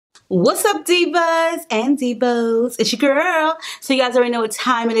What's up, divas and divos? It's your girl. So you guys already know what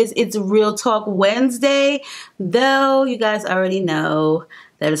time it is. It's Real Talk Wednesday, though you guys already know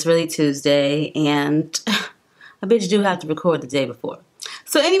that it's really Tuesday, and I bet you do have to record the day before.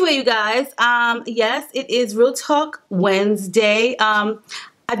 So anyway, you guys, yes, it is Real Talk Wednesday.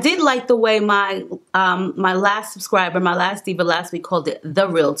 I did like the way my last subscriber, my last diva last week called it The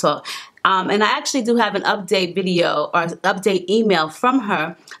Real Talk. And I actually do have an update video or update email from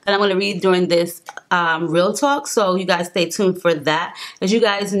her that I'm going to read during this Real Talk. So you guys stay tuned for that. As you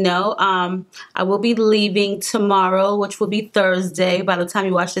guys know, I will be leaving tomorrow, which will be Thursday. By the time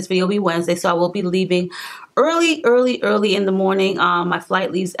you watch this video, it'll be Wednesday. So I will be leaving early in the morning. My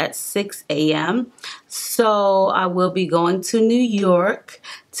flight leaves at 6 a.m. So I will be going to New York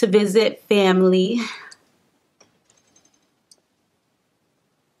to visit family.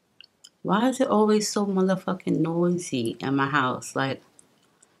 Why is it always so motherfucking noisy in my house? Like,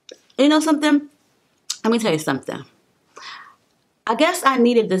 you know something? Let me tell you something. I guess I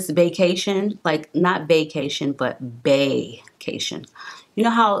needed this vacation. Like, not vacation, but vacation. You know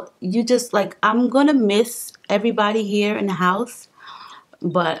how you just, like, I'm going to miss everybody here in the house,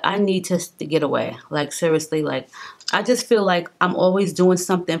 but I need to get away. Like, seriously, like, I just feel like I'm always doing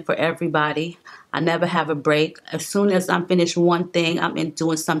something for everybody. I never have a break. As soon as I'm finished one thing, I'm in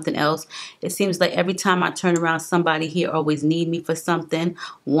doing something else. It seems like every time I turn around, somebody here always need me for something,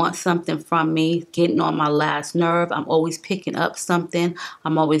 want something from me, getting on my last nerve. I'm always picking up something.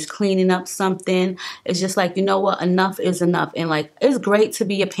 I'm always cleaning up something. It's just like, you know what? Enough is enough. And like, it's great to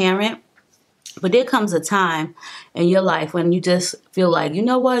be a parent. But there comes a time in your life when you just feel like, you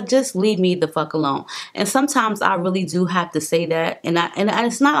know what, just leave me the fuck alone. And sometimes I really do have to say that. And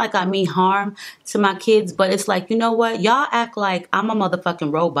it's not like I mean harm to my kids, but it's like, you know what, y'all act like I'm a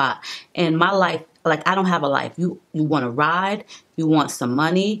motherfucking robot. And my life, like, I don't have a life. You want to ride, you want some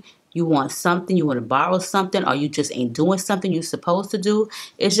money, you want something, you want to borrow something, or you just ain't doing something you're supposed to do.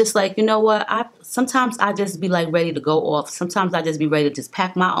 It's just like, you know what, sometimes I just be like ready to go off. Sometimes I just be ready to just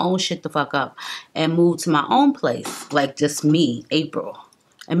pack my own shit the fuck up and move to my own place. Like, just me, April,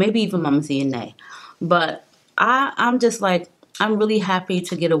 and maybe even Mumsy and Nay. But I'm just like, I'm really happy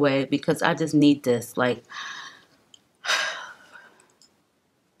to get away because I just need this. Like,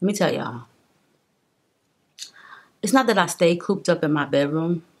 let me tell y'all, it's not that I stay cooped up in my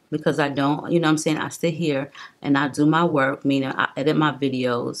bedroom, because I don't, you know what I'm saying? I sit here and I do my work, meaning I edit my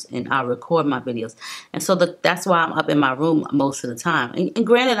videos and I record my videos. And so that's why I'm up in my room most of the time. And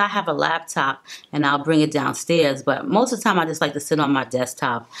granted, I have a laptop and I'll bring it downstairs, but most of the time I just like to sit on my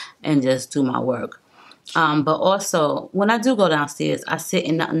desktop and just do my work. But also, when I do go downstairs, I sit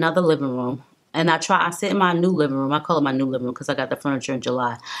in another living room. And I sit in my new living room. I call it my new living room because I got the furniture in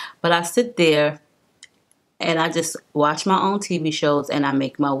July. But I sit there and I just watch my own TV shows and I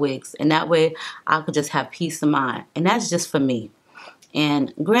make my wigs. And that way I could just have peace of mind. And that's just for me.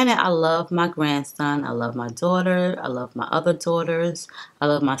 And granted, I love my grandson. I love my daughter. I love my other daughters. I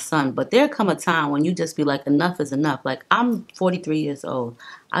love my son. But there come a time when you just be like, enough is enough. Like, I'm 43 years old.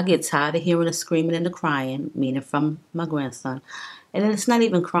 I get tired of hearing the screaming and the crying, meaning from my grandson. And then it's not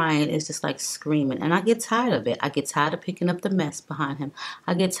even crying, it's just like screaming. And I get tired of it. I get tired of picking up the mess behind him.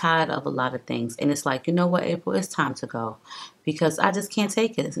 I get tired of a lot of things. And it's like, you know what, April, it's time to go. Because I just can't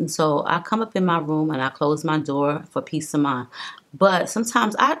take it. And so I come up in my room and I close my door for peace of mind. But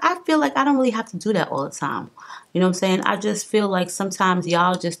sometimes I feel like I don't really have to do that all the time. You know what I'm saying? I just feel like sometimes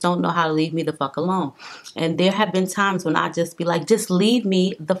y'all just don't know how to leave me the fuck alone. And there have been times when I just be like, just leave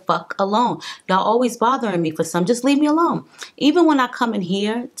me the fuck alone. Y'all always bothering me for some. Just leave me alone. Even when I come in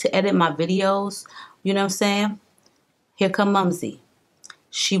here to edit my videos, you know what I'm saying? Here come Mumsy.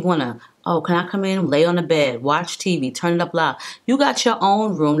 She wanna, oh, can I come in, lay on the bed, watch TV, turn it up loud. You got your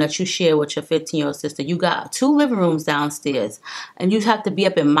own room that you share with your 15-year-old sister. You got 2 living rooms downstairs. And you have to be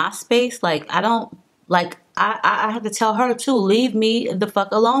up in my space. Like, I don't, like, I have to tell her too, leave me the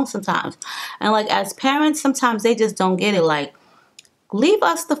fuck alone sometimes. And like, as parents, sometimes they just don't get it. Like, leave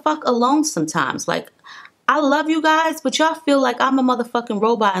us the fuck alone sometimes. Like, I love you guys, but y'all feel like I'm a motherfucking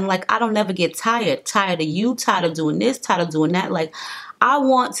robot and like I don't never get tired. Tired of you, tired of doing this, tired of doing that. Like, I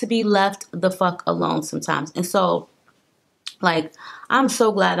want to be left the fuck alone sometimes. And so, like, I'm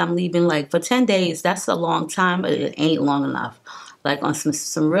so glad I'm leaving. Like, for 10 days, that's a long time, but it ain't long enough. Like, on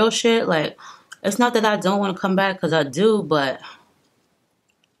some real shit, like, it's not that I don't want to come back, because I do, but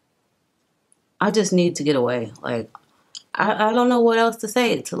I just need to get away. Like, I don't know what else to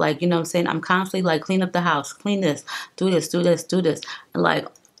say. To, like, you know what I'm saying? I'm constantly like, clean up the house, clean this, do this, do this, do this. And like,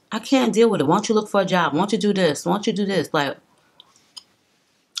 I can't deal with it. Why don't you look for a job? Why don't you do this? Why don't you do this? Like,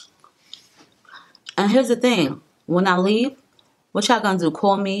 and here's the thing. When I leave, What y'all gonna do?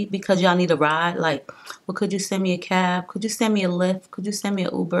 Call me because y'all need a ride? Like, well, could you send me a cab? Could you send me a Lyft? Could you send me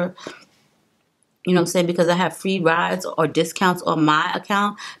an Uber? You know what I'm saying? Because I have free rides or discounts on my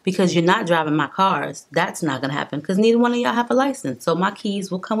account because you're not driving my cars. That's not going to happen because neither one of y'all have a license. So my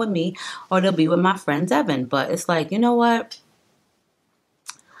keys will come with me or they'll be with my friend Devin. But it's like, you know what?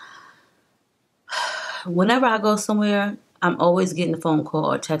 Whenever I go somewhere, I'm always getting a phone call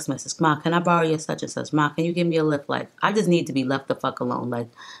or a text message. Ma, can I borrow your such and such? Ma, can you give me a lift? Like, I just need to be left the fuck alone. Like,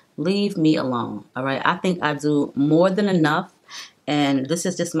 leave me alone. All right? I think I do more than enough. And this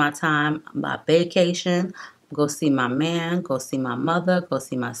is just my time, my vacation. Go see my man, go see my mother, go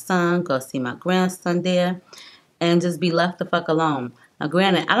see my son, go see my grandson there, and just be left the fuck alone. Now,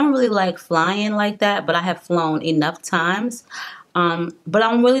 granted, I don't really like flying like that, but I have flown enough times. But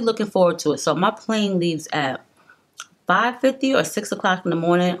I'm really looking forward to it. So my plane leaves at 5:50 or 6 o'clock in the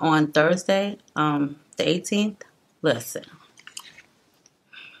morning on Thursday, the 18th. Listen.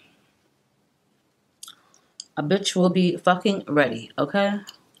 A bitch will be fucking ready, okay?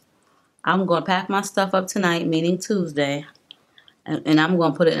 I'm going to pack my stuff up tonight, meaning Tuesday. And I'm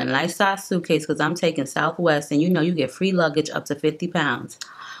going to put it in a nice size suitcase because I'm taking Southwest. And you know you get free luggage up to 50 pounds.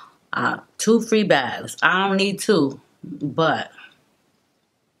 2 free bags. I don't need 2. But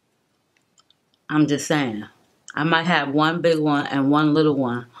I'm just saying. I might have 1 big one and 1 little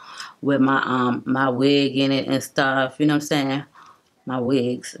one with my my wig in it and stuff. You know what I'm saying? My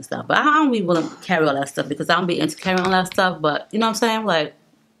wigs and stuff. But I don't be willing to carry all that stuff because I don't be into carrying all that stuff. But you know what I'm saying? Like,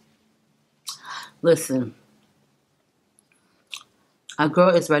 listen. A girl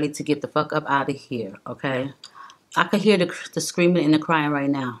is ready to get the fuck up out of here, okay? I could hear the screaming and the crying right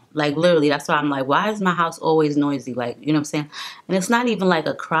now. Like, literally, that's why I'm like, why is my house always noisy? Like, you know what I'm saying? And it's not even like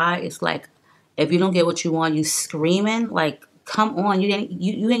a cry. It's like, if you don't get what you want, you screaming. Like, come on.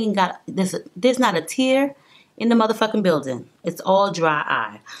 You ain't got, there's not a tear in the motherfucking building. It's all dry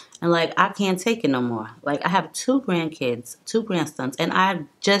eye. And like, I can't take it no more. Like, I have 2 grandkids, 2 grandsons, and I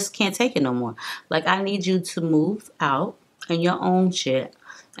just can't take it no more. Like, I need you to move out in your own shit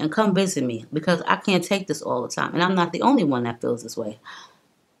and come visit me because I can't take this all the time. And I'm not the only one that feels this way.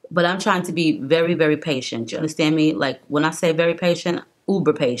 But I'm trying to be very, very patient. You understand me? Like, when I say very patient,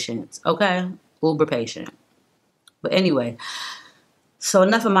 uber patient, okay? Uber patient. But anyway, so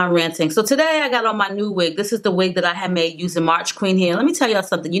enough of my ranting. So today I got on my new wig. This is the wig that I had made using March Queen hair. Let me tell y'all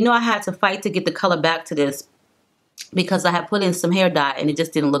something. You know I had to fight to get the color back to this because I had put in some hair dye and it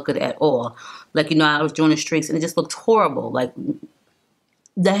just didn't look good at all. Like, you know, I was doing the streaks and it just looked horrible. Like,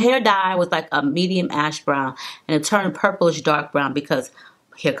 the hair dye was like a medium ash brown and it turned purplish dark brown because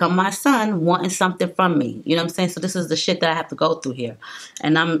here come my son wanting something from me. You know what I'm saying? So this is the shit that I have to go through here.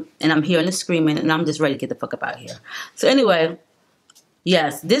 And I'm hearing the screaming and I'm just ready to get the fuck up out of here. So anyway,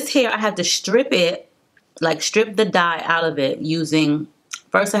 yes, this hair I had to strip it, like strip the dye out of it using,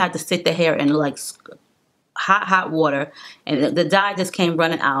 first I had to sit the hair in like hot water and the dye just came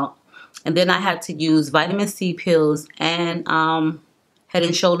running out. And then I had to use vitamin C pills and Head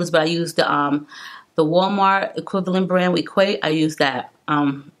and Shoulders, but I used the Walmart equivalent brand, Equate. I used that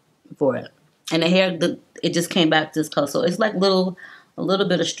for it. And the hair, it just came back to this color. So it's like a little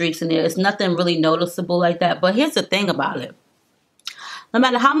bit of streaks in there. It's nothing really noticeable like that. But here's the thing about it. No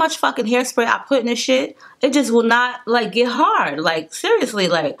matter how much fucking hairspray I put in this shit, it just will not, like, get hard. Like, seriously,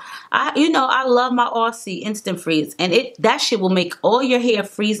 like, I love my Aussie Instant Freeze. And that shit will make all your hair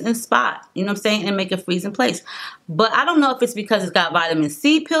freeze in spot. You know what I'm saying? And make it freeze in place. But I don't know if it's because it's got vitamin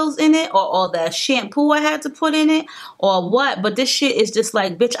C pills in it or all that shampoo I had to put in it or what. But this shit is just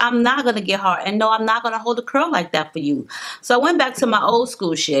like, bitch, I'm not going to get hard. And no, I'm not going to hold a curl like that for you. So I went back to my old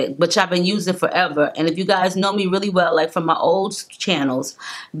school shit, which I've been using forever. And if you guys know me really well, like from my old channels,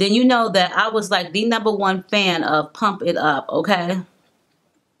 then you know that I was like the #1 fan of Pump It Up, okay?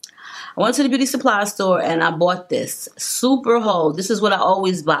 I went to the beauty supply store and I bought this Super Hold. This is what I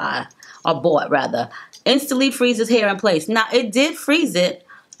always buy, or bought rather. Instantly freezes hair in place. Now, it did freeze it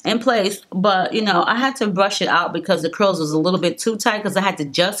in place, but, you know, I had to brush it out because the curls was a little bit too tight because I had to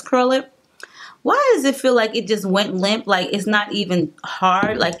just curl it. Why does it feel like it just went limp? Like, it's not even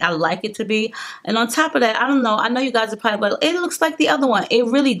hard like I like it to be. And on top of that, I don't know. I know you guys are probably like, it looks like the other one. It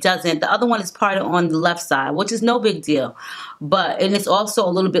really doesn't. The other one is parted on the left side, which is no big deal. And it's also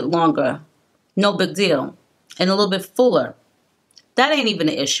a little bit longer. No big deal. And a little bit fuller. That ain't even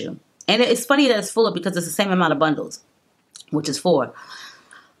an issue. And it's funny that it's fuller because it's the same amount of bundles, which is 4.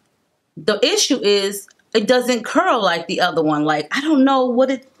 The issue is it doesn't curl like the other one. Like, I don't know what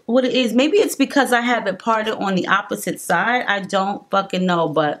it is. Maybe it's because I have it parted on the opposite side. I don't fucking know,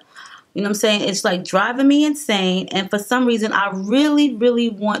 but you know what I'm saying? It's like driving me insane. And for some reason, I really, really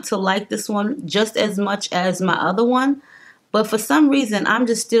want to like this one just as much as my other one. But for some reason, I'm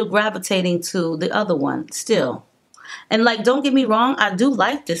just still gravitating to the other one still. And like, don't get me wrong, I do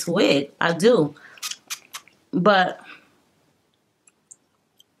like this wig. I do. But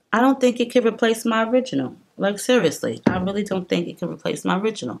I don't think it can replace my original. Like, seriously, I really don't think it can replace my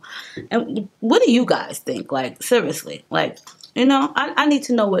original. And what do you guys think? Like, seriously, like, you know, I need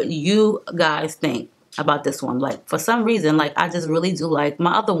to know what you guys think about this one. Like, for some reason, like, I just really do like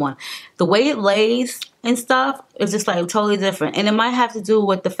my other one. The way it lays and stuff is just like totally different. And it might have to do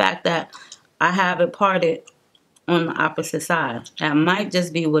with the fact that I have it parted on the opposite side. That might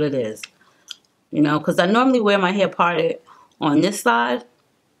just be what it is. You know, because I normally wear my hair parted on this side.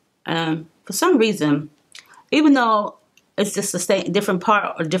 And for some reason, even though it's just a different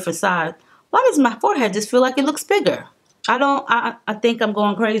part or different side, why does my forehead just feel like it looks bigger? I think I'm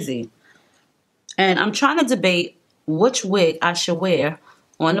going crazy. And I'm trying to debate which wig I should wear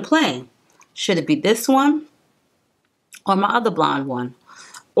on the plane. Should it be this one or my other blonde one?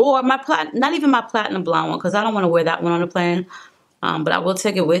 Or my not even my platinum blonde one, because I don't want to wear that one on the plane. But I will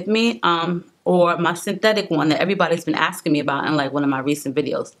take it with me. Or my synthetic one that everybody's been asking me about in like one of my recent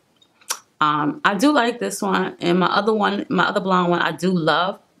videos. I do like this one, and my other blonde one, I do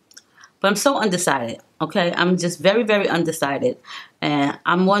love, but I'm so undecided, okay? I'm just very, very undecided, and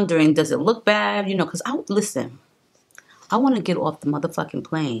I'm wondering, does it look bad? You know, because listen, I want to get off the motherfucking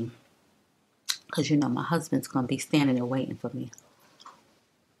plane, because, you know, my husband's going to be standing there waiting for me.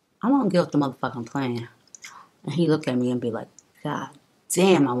 I want to get off the motherfucking plane, and he look at me and be like, God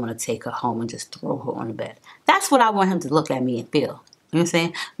damn, I want to take her home and just throw her on the bed. That's what I want him to look at me and feel. You know what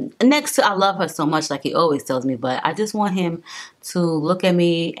I'm saying? Next to, I love her so much, like he always tells me, but I just want him to look at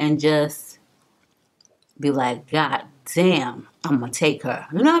me and just be like, God damn, I'm going to take her.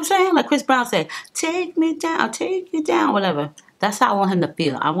 You know what I'm saying? Like Chris Brown said, take me down, I'll take you down, whatever. That's how I want him to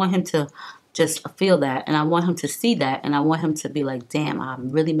feel. I want him to just feel that, and I want him to see that, and I want him to be like, damn, I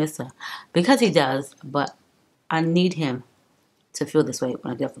really miss her. Because he does, but I need him to feel this way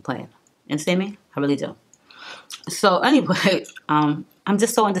when I get off the plane. You understand me? I really do. So anyway, I'm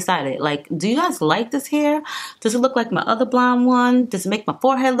just so undecided. Like, do you guys like this hair? Does it look like my other blonde one? Does it make my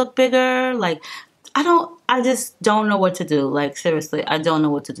forehead look bigger? Like, I just don't know what to do. Like, seriously, I don't know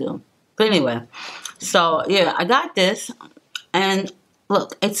what to do. But anyway, so yeah, I got this. And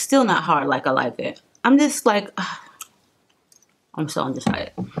look, it's still not hard like I like it. I'm just like, I'm so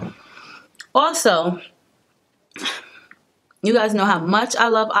undecided. Also, you guys know how much I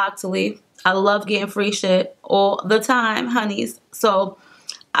love Octoly. I love getting free shit all the time, honeys. So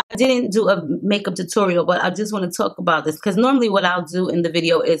I didn't do a makeup tutorial, but I just want to talk about this because normally what I'll do in the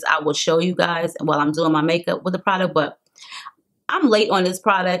video is I will show you guys while I'm doing my makeup with the product, but I'm late on this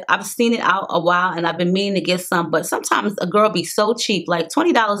product. I've seen it out a while and I've been meaning to get some, but sometimes a girl be so cheap. Like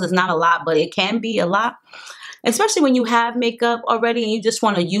 $20 is not a lot, but it can be a lot. Especially when you have makeup already and you just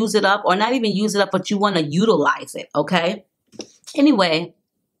want to use it up, or not even use it up, but you want to utilize it, okay? Anyway,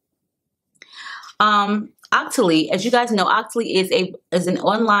 Octoly, as you guys know, Octoly is an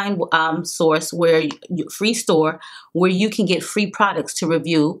online source free store where you can get free products to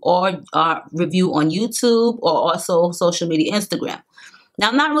review or review on YouTube or also social media, Instagram. Now,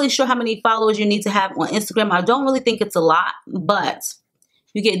 I'm not really sure how many followers you need to have on Instagram. I don't really think it's a lot, but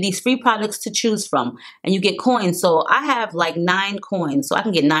you get these free products to choose from, and you get coins. So I have like 9 coins, so I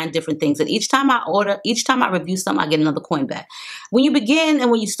can get 9 different things. And each time I review something, I get another coin back. When you begin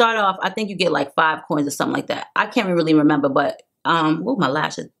and when you start off, I think you get like 5 coins or something like that. I can't really remember, but oh, my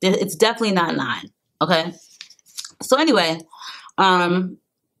lashes. It's definitely not 9. Okay. So anyway,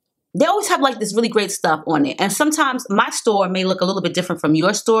 they always have like this really great stuff on it. And sometimes my store may look a little bit different from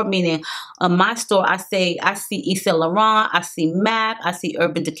your store, meaning my store, I see Yves Saint Laurent, I see MAC, I see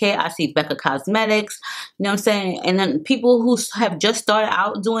Urban Decay, I see Becca Cosmetics, you know what I'm saying? And then people who have just started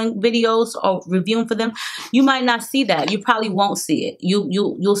out doing videos or reviewing for them, you might not see that. You probably won't see it.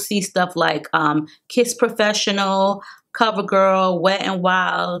 You'll see stuff like Kiss Professional, CoverGirl, Wet n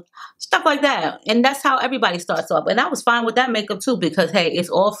Wild, stuff like that. And that's how everybody starts off. And I was fine with that makeup too because, hey, it's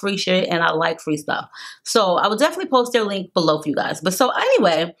all free shit and I like free stuff. So I will definitely post their link below for you guys. But so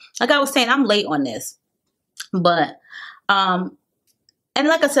anyway, like I was saying, I'm late on this. But, and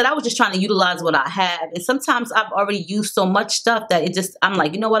like I said, I was just trying to utilize what I had. And sometimes I've already used so much stuff that I'm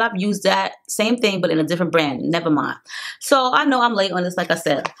like, you know what? I've used that same thing, but in a different brand. Never mind. So I know I'm late on this, like I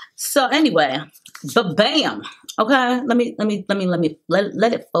said. So anyway, but bam. Okay,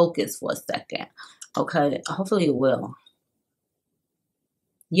 let it focus for a second. Okay, hopefully it will.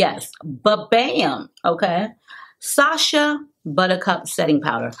 Yes, but bam. Okay, Sasha Buttercup setting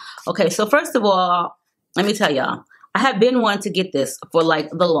powder. Okay, so first of all, let me tell y'all, I have been wanting to get this for like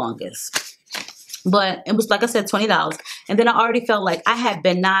the longest. But it was, like I said, $20. And then I already felt like I had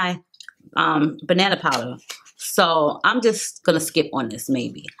Ben Nye banana powder. So I'm just going to skip on this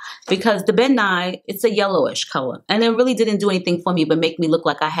maybe. Because the Ben Nye, it's a yellowish color. And it really didn't do anything for me but make me look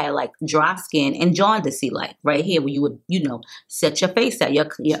like I had like dry skin and jaundicey like right here where you would, you know, set your face at,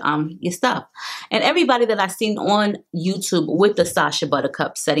 your stuff. And everybody that I've seen on YouTube with the Sacha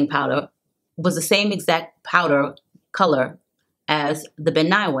Buttercup setting powder was the same exact powder color as the Ben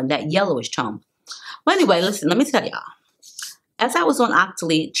Nye one, that yellowish tone. Well, anyway, listen, let me tell y'all. As I was on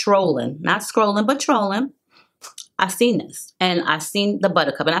Octoly trolling, not scrolling, but trolling, I seen this. And I seen the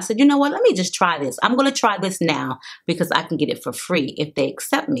Buttercup. And I said, you know what? Let me just try this. I'm going to try this now because I can get it for free if they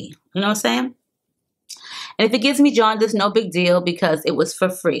accept me. You know what I'm saying? And if it gives me jaundice, no big deal because it was for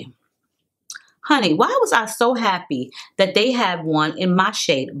free. Honey, why was I so happy that they had one in my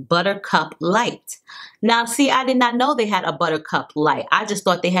shade, Buttercup Light? Now, see, I did not know they had a Buttercup Light. I just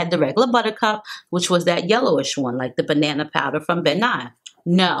thought they had the regular Buttercup, which was that yellowish one, like the banana powder from Ben Nye.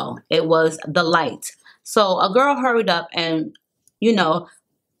 No, it was the Light. So a girl hurried up and, you know,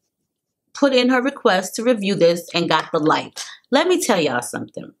 put in her request to review this and got the Light. Let me tell y'all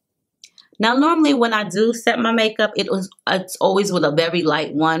something. Now, normally when I do set my makeup, it's always with a very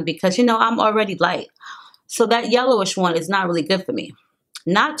light one because, you know, I'm already light. So that yellowish one is not really good for me.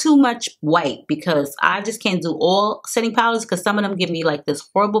 Not too much white because I just can't do all setting powders because some of them give me like this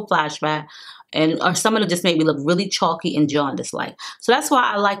horrible flashback or some of them just make me look really chalky and jaundice-like. So that's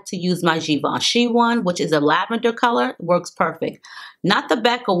why I like to use my Givenchy one, which is a lavender color. It works perfect. Not the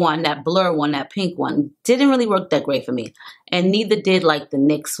Becca one, that blur one, that pink one. Didn't really work that great for me. And neither did like the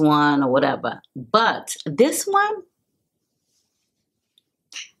NYX one or whatever. But this one,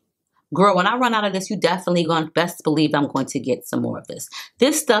 girl, when I run out of this, you definitely going to best believe I'm going to get some more of this.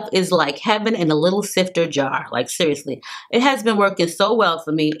 This stuff is like heaven in a little sifter jar. Like, seriously. It has been working so well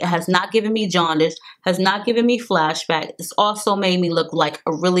for me. It has not given me jaundice, has not given me flashback. It's also made me look like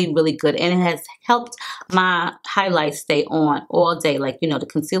a really, really good. And it has helped my highlights stay on all day, like, you know, the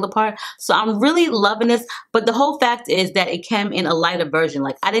concealer part. So I'm really loving this. But the whole fact is that it came in a lighter version.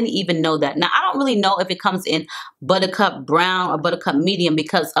 Like, I didn't even know that. Now, I don't really know if it comes in Buttercup Brown or Buttercup Medium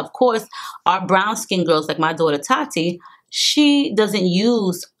because, of course, our brown skin girls, like my daughter Tati, she doesn't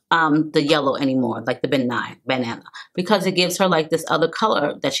use the yellow anymore, like the Ben Nye banana, because it gives her like this other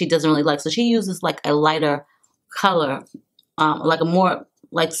color that she doesn't really like. So she uses like a lighter color, like a more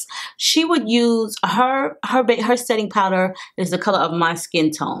like she would use her setting powder is the color of my skin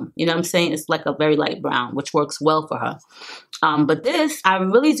tone. You know what I'm saying? It's like a very light brown, which works well for her. But this, I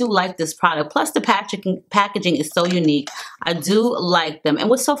really do like this product. Plus the packaging is so unique. I do like them. And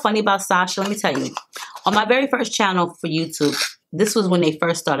what's so funny about Sacha, let me tell you, on my very first channel for YouTube, this was when they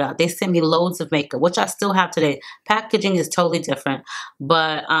first started out. They sent me loads of makeup, which I still have today. Packaging is totally different,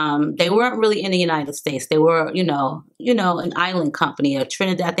 but they weren't really in the United States. They were, you know, an island company, or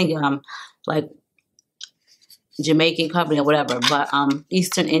Trinidad, I think, like Jamaican company or whatever, but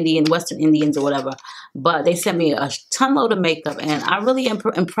Western Indians or whatever. But they sent me a ton load of makeup, and I really am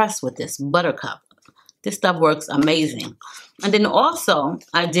impressed with this Buttercup. This stuff works amazing. And then also,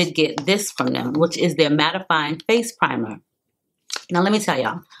 I did get this from them, which is their mattifying face primer. Now, let me tell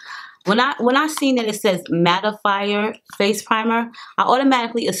y'all, when I seen that it says mattifier face primer, I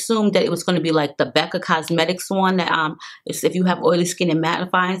automatically assumed that it was going to be like the Becca Cosmetics one that if you have oily skin and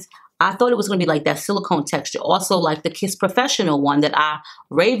mattifies. I thought it was going to be like that silicone texture. Also, like the Kiss Professional one that I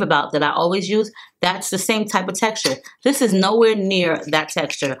rave about, that I always use. That's the same type of texture. This is nowhere near that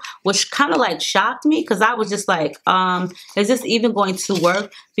texture, which kind of like shocked me because I was just like, is this even going to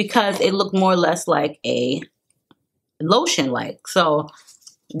work? Because it looked more or less like a lotion-like. So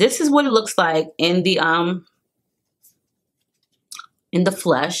this is what it looks like in the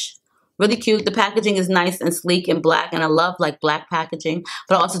flesh. Really cute. The packaging is nice and sleek and black, and I love like black packaging,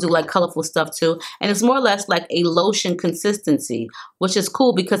 but I also do like colorful stuff too. And it's more or less like a lotion consistency, which is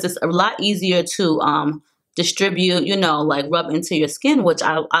cool because it's a lot easier to distribute, you know, like rub into your skin, which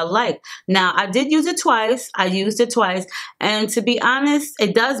I like. Now, I did use it twice. I used it twice. And to be honest,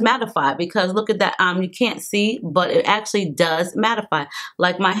 it does mattify because look at that. You can't see, but it actually does mattify.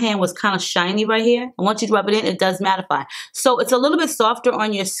 Like my hand was kind of shiny right here. And once you rub it in, it does mattify. So it's a little bit softer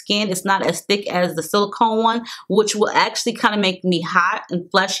on your skin. It's not as thick as the silicone one, which will actually kind of make me hot and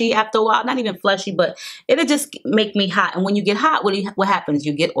fleshy after a while. Not even fleshy, but it'll just make me hot. And when you get hot, what happens?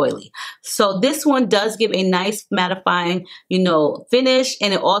 You get oily. So this one does give a a nice mattifying, you know, finish,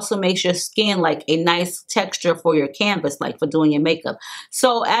 and it also makes your skin like a nice texture for your canvas, like for doing your makeup.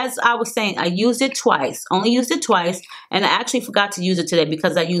 So as I was saying, I used it twice, only used it twice, and I actually forgot to use it today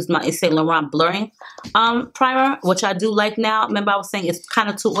because I used my Saint Laurent blurring primer, which I do like now. Remember I was saying it's kind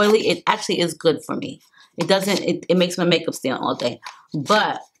of too oily. It actually is good for me. It doesn't, it makes my makeup stay on all day.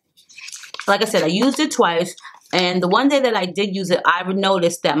 But like I said, I used it twice. And the one day that I did use it, I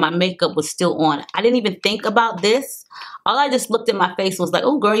noticed that my makeup was still on. I didn't even think about this. All I just looked at my face and was like,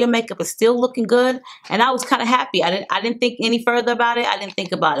 oh girl, your makeup is still looking good. And I was kind of happy. I didn't think any further about it. I didn't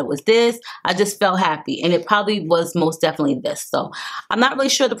think about it was this. I just felt happy. And it probably was most definitely this. So I'm not really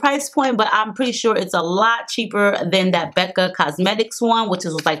sure the price point, but I'm pretty sure it's a lot cheaper than that Becca Cosmetics one, which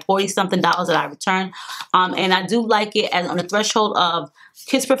is like $40-something that I returned. And I do like it as on the threshold of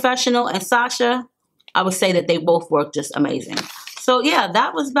Kiss Professional and Sasha. I would say that they both work just amazing. So yeah,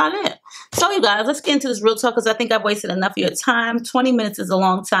 that was about it. So you guys, let's get into this real talk because I think I've wasted enough of your time. 20 minutes is a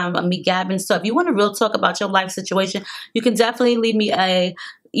long time of me gabbing. So if you want a real talk about your life situation, you can definitely leave me a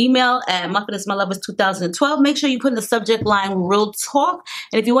email at Muffinismylovers2012. Make sure you put in the subject line real talk.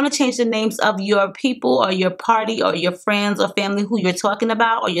 And if you want to change the names of your people or your party or your friends or family who you're talking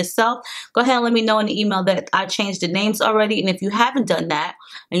about or yourself, go ahead and let me know in the email that I changed the names already. And if you haven't done that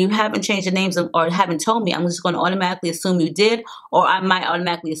and you haven't changed the names or haven't told me, I'm just going to automatically assume you did, or I might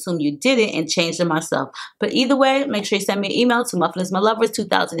automatically assume you didn't and change them myself. But either way, make sure you send me an email to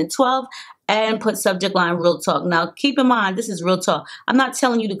Muffinismylovers2012 and put subject line real talk. Now, keep in mind, this is real talk. I'm not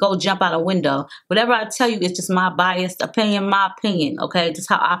telling you to go jump out a window. Whatever I tell you is just my biased opinion, okay? Just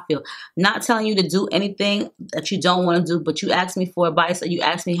how I feel. Not telling you to do anything that you don't want to do, but you asked me for advice or you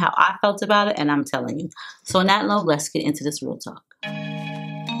asked me how I felt about it, and I'm telling you. So on that note, let's get into this real talk.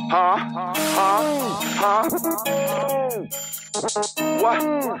 What?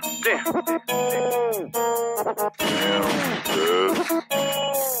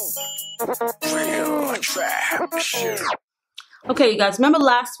 Okay, you guys, remember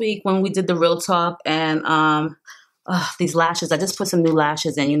last week when we did the real talk and these lashes, I just put some new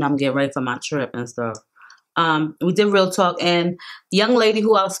lashes in, you know, I'm getting ready for my trip and stuff. We did real talk, and the young lady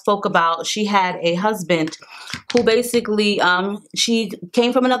who I spoke about, she had a husband who basically, she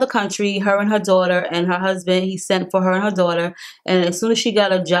came from another country, her and her daughter, and her husband, he sent for her and her daughter, and as soon as she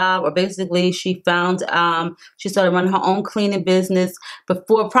got a job, or basically she found, she started running her own cleaning business.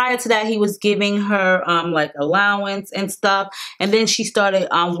 Prior to that, he was giving her, like allowance and stuff, and then she started,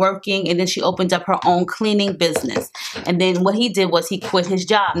 working, and then she opened up her own cleaning business, and then what he did was he quit his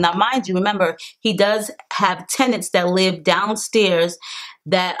job. Now, mind you, remember, he does have tenants that live downstairs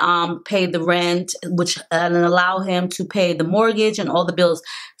that pay the rent, which and allow him to pay the mortgage and all the bills.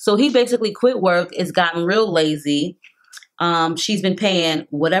 So he basically quit work, has gotten real lazy. She's been paying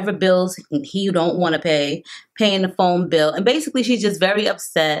whatever bills he don't want to pay, paying the phone bill. And basically she's just very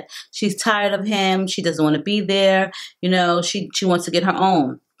upset. She's tired of him. She doesn't want to be there. You know, she wants to get her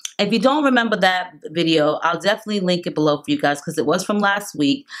own. If you don't remember that video, I'll definitely link it below for you guys because it was from last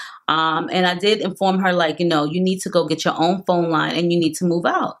week. And I did inform her, like, you know, you need to go get your own phone line and you need to move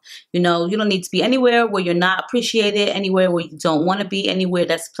out. You know, you don't need to be anywhere where you're not appreciated, anywhere where you don't want to be, anywhere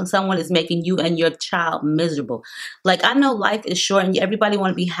that someone is making you and your child miserable. Like, I know life is short and everybody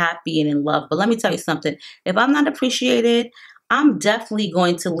want to be happy and in love. But let me tell you something. If I'm not appreciated, I'm definitely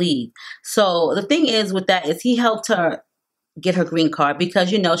going to leave. So the thing is with that is he helped her get her green card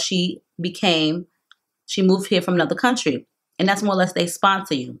because, you know, she moved here from another country, and that's more or less they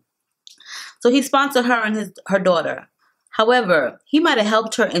sponsor you. So he sponsored her and her daughter. However, he might have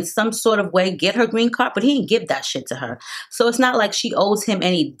helped her in some sort of way get her green card, but he didn't give that shit to her. So it's not like she owes him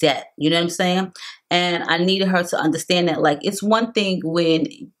any debt. You know what I'm saying? And I needed her to understand that, like, it's one thing when,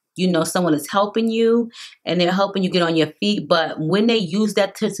 you know, someone is helping you and they're helping you get on your feet, but when they use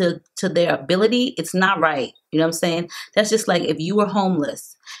that to their ability, it's not right. You know what I'm saying? That's just like if you were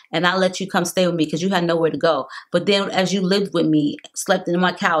homeless and I let you come stay with me because you had nowhere to go. But then as you lived with me, slept in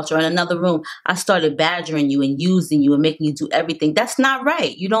my couch or in another room, I started badgering you and using you and making you do everything. That's not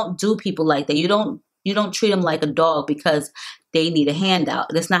right. You don't do people like that. You don't treat them like a dog because they need a handout.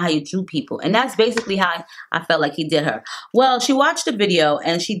 That's not how you do people. And that's basically how I felt like he did her. Well, she watched the video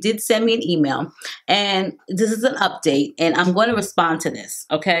and she did send me an email. And this is an update and I'm going to respond to this,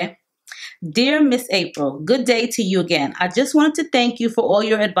 okay? Dear Miss April, good day to you again. I just wanted to thank you for all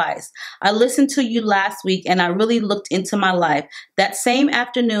your advice. I listened to you last week and I really looked into my life. That same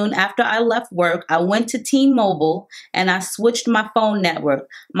afternoon after I left work, I went to T-Mobile and I switched my phone network.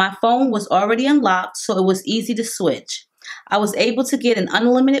 My phone was already unlocked, so it was easy to switch. I was able to get an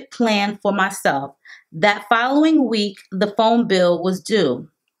unlimited plan for myself. That following week, the phone bill was due.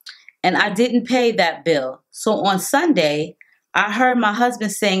 and I didn't pay that bill. So on Sunday, I heard my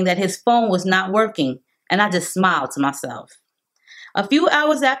husband saying that his phone was not working, and I just smiled to myself. A few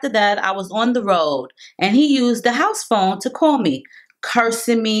hours after that, I was on the road, and he used the house phone to call me,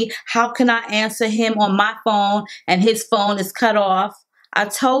 cursing me. How can I answer him on my phone and his phone is cut off? I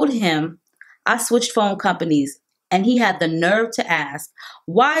told him I switched phone companies, and he had the nerve to ask,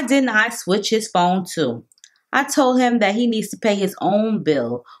 why didn't I switch his phone too? I told him that he needs to pay his own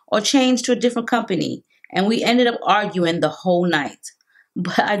bill or change to a different company, and we ended up arguing the whole night.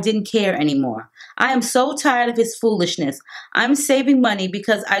 But I didn't care anymore. I am so tired of his foolishness. I'm saving money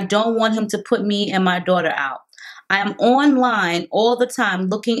because I don't want him to put me and my daughter out. I am online all the time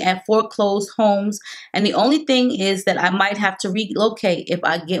looking at foreclosed homes, and the only thing is that I might have to relocate if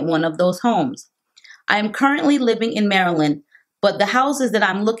I get one of those homes. I am currently living in Maryland, but the houses that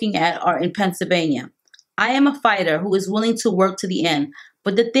I'm looking at are in Pennsylvania. I am a fighter who is willing to work to the end,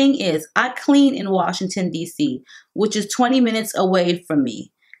 but the thing is, I clean in Washington, D.C., which is 20 minutes away from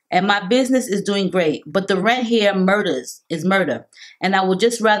me, and my business is doing great, but the rent here is murder, and I would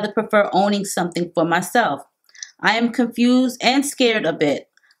just rather prefer owning something for myself. I am confused and scared a bit.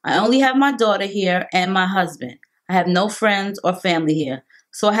 I only have my daughter here and my husband. I have no friends or family here,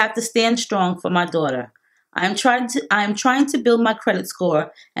 so I have to stand strong for my daughter. I am trying to build my credit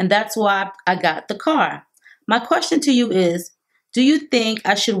score, and that's why I got the car. My question to you is, do you think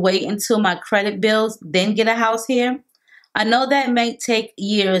I should wait until my credit builds, then get a house here? I know that may take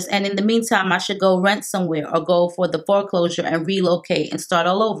years, and in the meantime, I should go rent somewhere or go for the foreclosure and relocate and start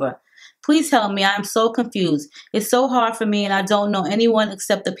all over. Please help me. I am so confused. It's so hard for me, and I don't know anyone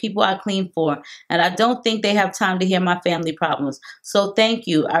except the people I clean for, and I don't think they have time to hear my family problems. So thank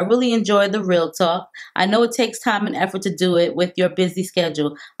you. I really enjoy the real talk. I know it takes time and effort to do it with your busy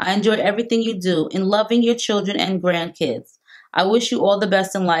schedule. I enjoy everything you do in loving your children and grandkids. I wish you all the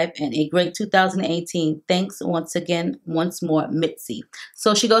best in life and a great 2018. Thanks once more, Mitzi.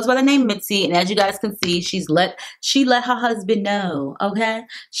 So she goes by the name Mitzi, and as you guys can see, she let her husband know, okay?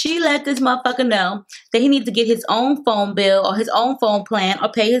 She let this motherfucker know that he needs to get his own phone bill or his own phone plan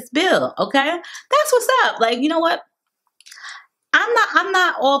or pay his bill, okay? That's what's up. Like, you know what? I'm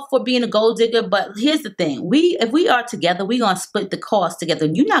not all for being a gold digger, but here's the thing. If we are together, we're going to split the cost together.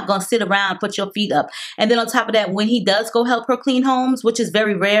 You're not going to sit around and put your feet up. And then on top of that, when he does go help her clean homes, which is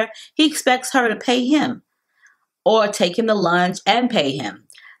very rare, he expects her to pay him or take him to lunch and pay him.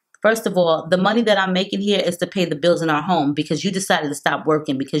 First of all, the money that I'm making here is to pay the bills in our home because you decided to stop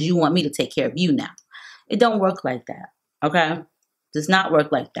working because you want me to take care of you now. It don't work like that, okay? Does not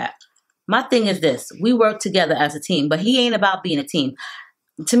work like that. My thing is this. We work together as a team, but he ain't about being a team.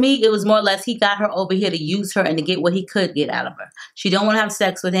 To me, it was more or less he got her over here to use her and to get what he could get out of her. She don't want to have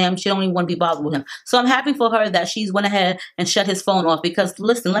sex with him. She don't even want to be bothered with him. So I'm happy for her that she's went ahead and shut his phone off because,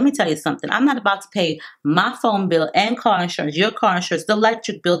 listen, let me tell you something. I'm not about to pay my phone bill and car insurance, your car insurance, the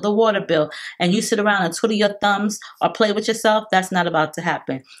electric bill, the water bill, and you sit around and twiddle your thumbs or play with yourself. That's not about to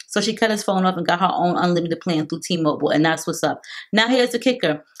happen. So she cut his phone off and got her own unlimited plan through T-Mobile, and that's what's up. Now here's the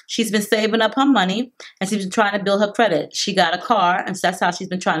kicker. She's been saving up her money, and she's been trying to build her credit. She got a car, and so that's how she's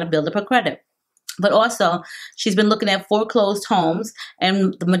been trying to build up her credit. But also, she's been looking at foreclosed homes,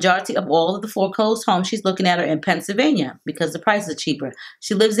 and the majority of all of the foreclosed homes she's looking at are in Pennsylvania because the prices are cheaper.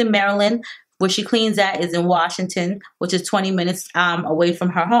 She lives in Maryland. Where she cleans at is in Washington, which is 20 minutes away from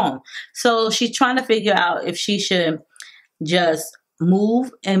her home. So she's trying to figure out if she should just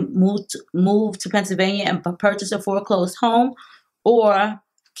move to Pennsylvania and purchase a foreclosed home, or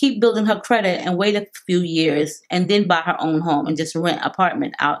keep building her credit and wait a few years and then buy her own home and just rent an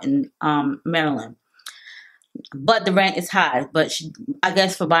apartment out in Maryland. But the rent is high, but I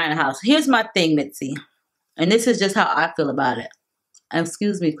guess for buying a house. Here's my thing, Mitzi, and this is just how I feel about it. And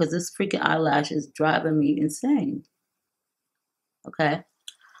excuse me, because this freaking eyelash is driving me insane. Okay?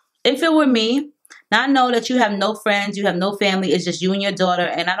 If it were me, now I know that you have no friends, you have no family, it's just you and your daughter,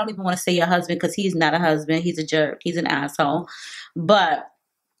 and I don't even want to say your husband because he's not a husband, he's a jerk, he's an asshole. But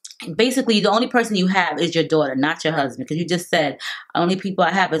basically, the only person you have is your daughter, not your husband. Because you just said, the only people I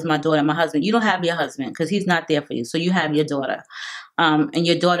have is my daughter and my husband. You don't have your husband because he's not there for you. So you have your daughter. And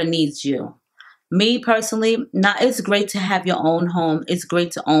your daughter needs you. Me, personally, it's great to have your own home. It's great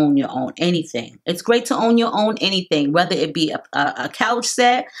to own your own anything. It's great to own your own anything. Whether it be a couch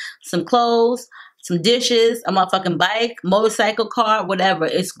set, some clothes, some dishes, a motherfucking bike, motorcycle, car, whatever.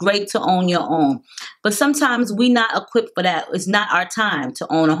 It's great to own your own. But sometimes we not equipped for that. It's not our time to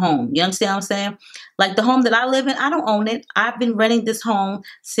own a home. You understand what I'm saying? Like the home that I live in, I don't own it. I've been renting this home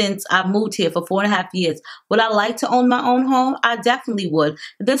since I moved here for 4.5 years. Would I like to own my own home? I definitely would.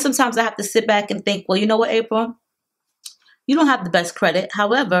 And then sometimes I have to sit back and think, well, you know what, April? You don't have the best credit.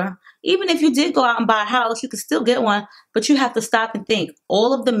 However, even if you did go out and buy a house, you could still get one, but you have to stop and think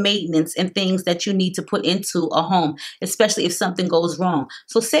all of the maintenance and things that you need to put into a home, especially if something goes wrong.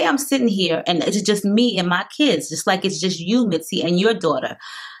 So say I'm sitting here and it's just me and my kids, just like it's just you, Mitzi, and your daughter.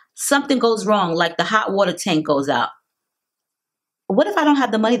 Something goes wrong, like the hot water tank goes out. What if I don't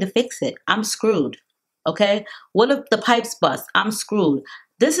have the money to fix it? I'm screwed. Okay? What if the pipes bust? I'm screwed.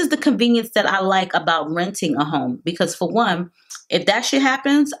 This is the convenience that I like about renting a home, because for one, if that shit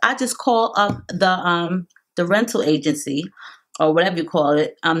happens, I just call up the rental agency, or whatever you call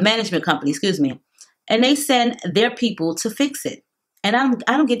it, management company, excuse me, and they send their people to fix it, and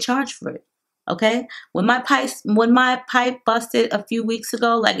I don't get charged for it. Okay, when my pipe busted a few weeks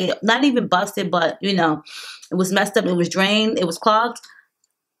ago, like not even busted, but you know, it was messed up, it was drained, it was clogged.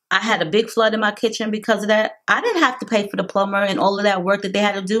 I had a big flood in my kitchen because of that. I didn't have to pay for the plumber and all of that work that they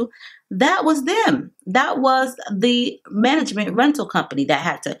had to do. That was them. That was the management rental company that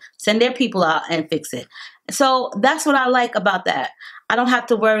had to send their people out and fix it. So that's what I like about that. I don't have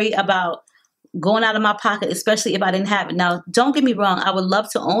to worry about going out of my pocket, especially if I didn't have it. Now, don't get me wrong. I would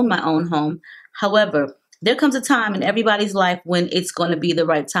love to own my own home. However, there comes a time in everybody's life when it's going to be the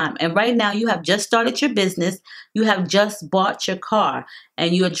right time. And right now, you have just started your business. You have just bought your car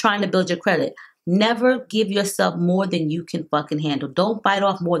and you're trying to build your credit. Never give yourself more than you can fucking handle. Don't bite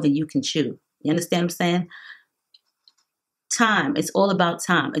off more than you can chew. You understand what I'm saying? Time. It's all about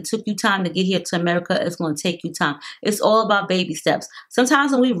time. It took you time to get here to America. It's going to take you time. It's all about baby steps.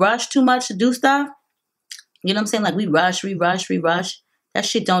 Sometimes when we rush too much to do stuff, you know what I'm saying? Like we rush. That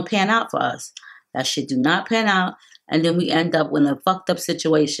shit don't pan out for us. That shit do not pan out. And then we end up in a fucked up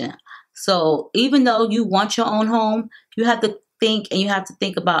situation. So even though you want your own home, you have to think, and you have to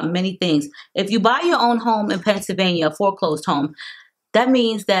think about many things. If you buy your own home in Pennsylvania, a foreclosed home, that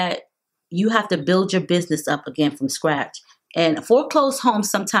means that you have to build your business up again from scratch. And foreclosed homes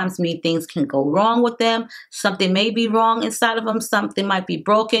sometimes mean things can go wrong with them. Something may be wrong inside of them. Something might be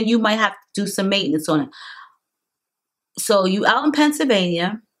broken. You might have to do some maintenance on it. So you out in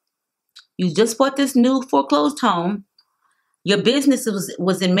Pennsylvania, you just bought this new foreclosed home. Your business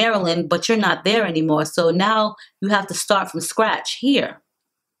was in Maryland, but you're not there anymore. So now you have to start from scratch here.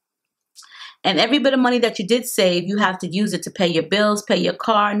 And every bit of money that you did save, you have to use it to pay your bills, pay your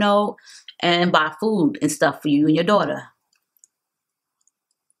car note, and buy food and stuff for you and your daughter.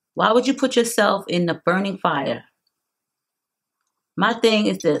 Why would you put yourself in the burning fire? My thing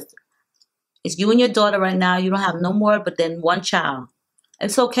is this. It's you and your daughter right now. You don't have no more but then one child.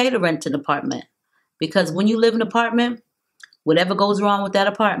 It's okay to rent an apartment, because when you live in an apartment, whatever goes wrong with that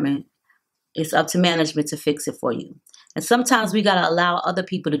apartment, it's up to management to fix it for you. And sometimes we got to allow other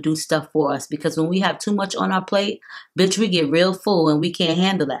people to do stuff for us, because when we have too much on our plate, bitch, we get real full and we can't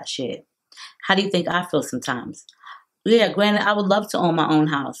handle that shit. How do you think I feel sometimes? Yeah, granted, I would love to own my own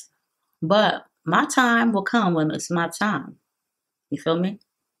house, but my time will come when it's my time. You feel me?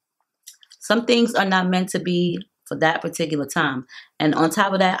 Some things are not meant to be for that particular time. And on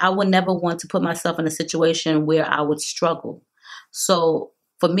top of that, I would never want to put myself in a situation where I would struggle. So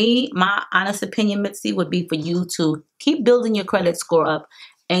for me, my honest opinion, Mitzi, would be for you to keep building your credit score up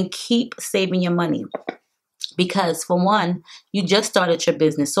and keep saving your money. Because for one, you just started your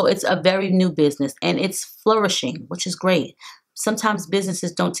business. So it's a very new business and it's flourishing, which is great. Sometimes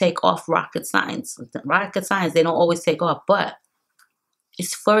businesses don't take off rocket science. Rocket science, they don't always take off, but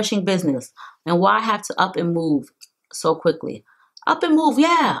it's flourishing business. And why have to up and move so quickly? Up and move,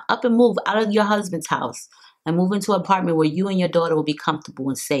 yeah. Up and move out of your husband's house and move into an apartment where you and your daughter will be comfortable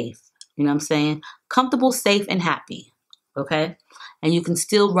and safe. You know what I'm saying? Comfortable, safe, and happy. Okay? And you can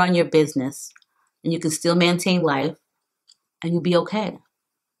still run your business. And you can still maintain life. And you'll be okay.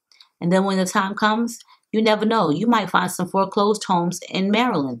 And then when the time comes, you never know. You might find some foreclosed homes in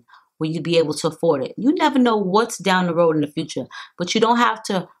Maryland where you'd be able to afford it. You never know what's down the road in the future. But you don't have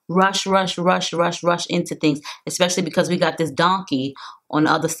to rush into things, especially because we got this donkey on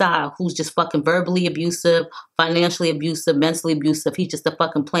the other side who's just fucking verbally abusive, financially abusive, mentally abusive. He's just a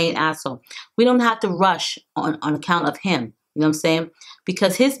fucking plain asshole. We don't have to rush on account of him. You know what I'm saying?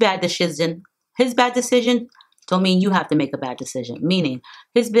 Because his bad decision don't mean you have to make a bad decision. Meaning,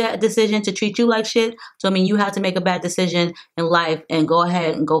 his bad decision to treat you like shit don't mean you have to make a bad decision in life and go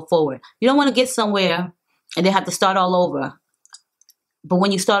ahead and go forward. You don't want to get somewhere and then have to start all over. But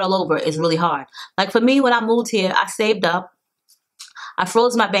when you start all over, it's really hard. Like for me, when I moved here, I saved up. I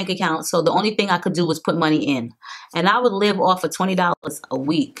froze my bank account, so the only thing I could do was put money in. And I would live off of $20 a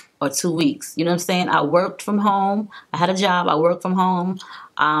week or 2 weeks. You know what I'm saying? I worked from home. I had a job. I worked from home.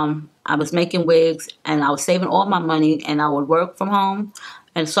 I was making wigs, and I was saving all my money, and I would work from home.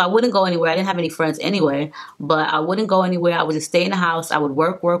 And so I wouldn't go anywhere. I didn't have any friends anyway, but I wouldn't go anywhere. I would just stay in the house. I would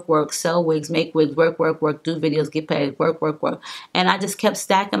work, work, work, sell wigs, make wigs, work, work, work, do videos, get paid, work, work, work. And I just kept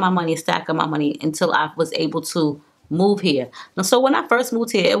stacking my money until I was able to move here. And so when I first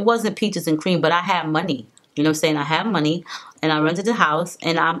moved here, it wasn't peaches and cream, but I had money. You know what I'm saying? I had money, and I rented the house,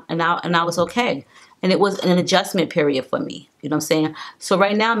 and I was okay. And it was an adjustment period for me. You know what I'm saying? So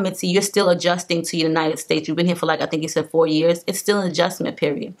right now, Mitzi, you're still adjusting to the United States. You've been here for like, I think you said 4 years. It's still an adjustment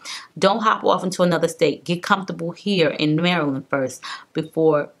period. Don't hop off into another state. Get comfortable here in Maryland first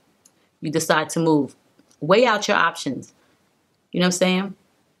before you decide to move. Weigh out your options. You know what I'm saying?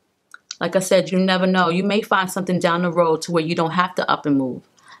 Like I said, you never know. You may find something down the road to where you don't have to up and move.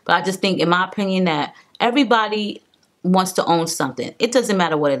 But I just think, in my opinion, that everybody wants to own something. It doesn't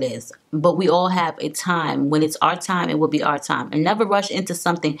matter what it is, but we all have a time. When it's our time, it will be our time. And never rush into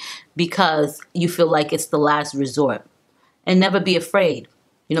something because you feel like it's the last resort. And never be afraid.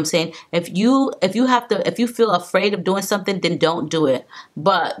 You know what I'm saying? If you feel afraid of doing something, then don't do it.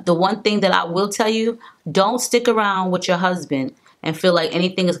 But the one thing that I will tell you, don't stick around with your husband and feel like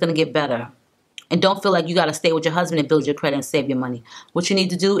anything is going to get better. And don't feel like you got to stay with your husband and build your credit and save your money. What you need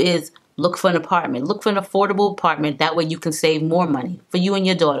to do is look for an apartment. Look for an affordable apartment. That way you can save more money for you and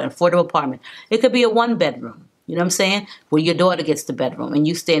your daughter. An affordable apartment. It could be a 1-bedroom. You know what I'm saying? Where your daughter gets the bedroom and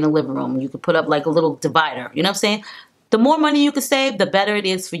you stay in the living room. And you can put up like a little divider. You know what I'm saying? The more money you can save, the better it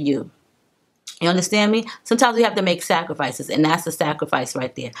is for you. You understand me? Sometimes we have to make sacrifices. And that's the sacrifice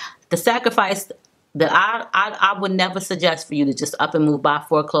right there. The sacrifice that I would never suggest for you to just up and move, buy a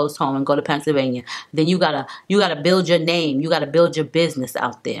foreclosed home and go to Pennsylvania. Then you gotta build your name. You gotta build your business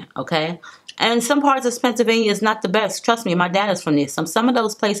out there, okay? And some parts of Pennsylvania is not the best. Trust me, my dad is from there. Some of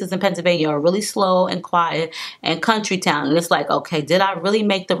those places in Pennsylvania are really slow and quiet and country town. And it's like, okay, did I really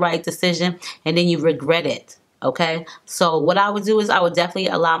make the right decision? And then you regret it. Okay, so what I would do is I would definitely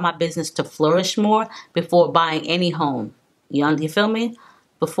allow my business to flourish more before buying any home. You feel me?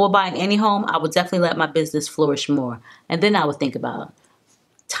 Before buying any home, I would definitely let my business flourish more. And then I would think about it.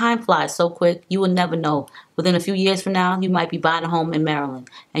 Time flies so quick, you will never know. Within a few years from now, you might be buying a home in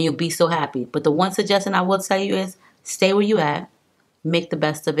Maryland, and you'll be so happy. But the one suggestion I will tell you is stay where you at, make the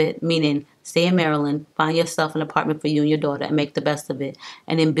best of it, meaning stay in Maryland, find yourself an apartment for you and your daughter, and make the best of it.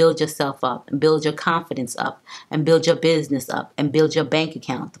 And then build yourself up, and build your confidence up, and build your business up, and build your bank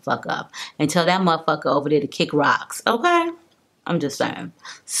account the fuck up. And tell that motherfucker over there to kick rocks, okay? I'm just saying.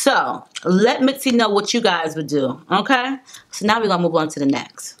 So, let Mitzi know what you guys would do, okay? So now we're going to move on to the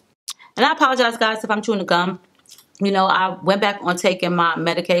next. And I apologize, guys, if I'm chewing the gum. You know, I went back on taking my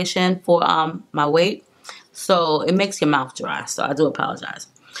medication for my weight. So, it makes your mouth dry. So, I do apologize.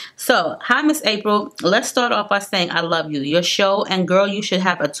 So, hi, Miss April. Let's start off by saying I love you. Your show, and girl, you should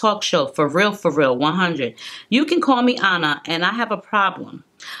have a talk show. For real, 100. You can call me Anna, and I have a problem.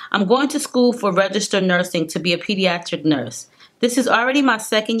 I'm going to school for registered nursing to be a pediatric nurse. This is already my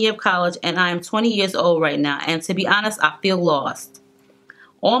 2nd year of college, and I am 20 years old right now, and to be honest, I feel lost.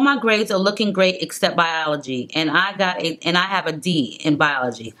 All my grades are looking great except biology, and I have a D in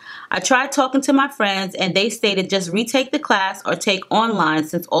biology. I tried talking to my friends, and they stated just retake the class or take online,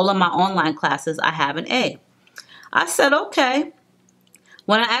 since all of my online classes I have an A. I said, okay.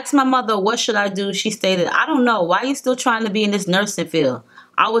 When I asked my mother what should I do, she stated, I don't know. Why are you still trying to be in this nursing field?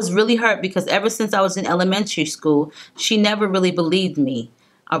 I was really hurt because ever since I was in elementary school, she never really believed me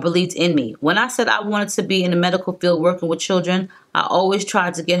or believed in me. When I said I wanted to be in the medical field working with children, I always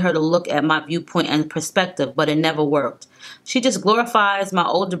tried to get her to look at my viewpoint and perspective, but it never worked. She just glorifies my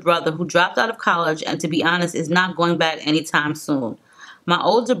older brother who dropped out of college and, to be honest, is not going back anytime soon. My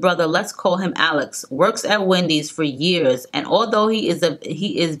older brother, let's call him Alex, works at Wendy's for years, and although he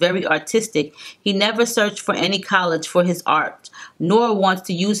is very artistic, he never searched for any college for his art, nor wants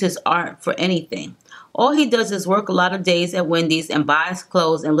to use his art for anything. All he does is work a lot of days at Wendy's and buys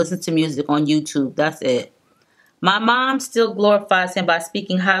clothes and listens to music on YouTube. That's it. My mom still glorifies him by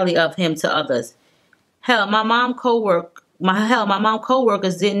speaking highly of him to others. Hell, my mom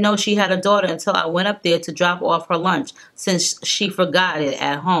co-workers didn't know she had a daughter until I went up there to drop off her lunch, since she forgot it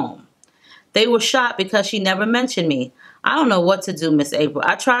at home. They were shocked because she never mentioned me. I don't know what to do, Miss April.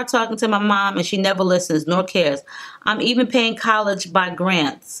 I tried talking to my mom and she never listens nor cares. I'm even paying college by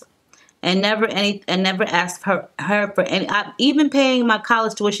grants and never asked her for any. I'm even paying my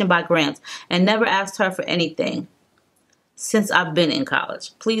college tuition by grants and never asked her for anything since I've been in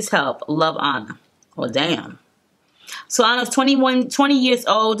college. Please help. Love, Anna. Well, damn. So Anna's 20 years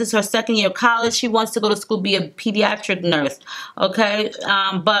old. This is her second year of college. She wants to go to school, be a pediatric nurse. Okay,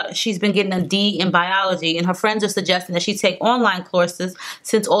 but she's been getting a D in biology, and her friends are suggesting that she take online courses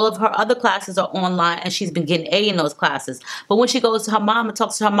since all of her other classes are online, and she's been getting A in those classes. But when she goes to her mom and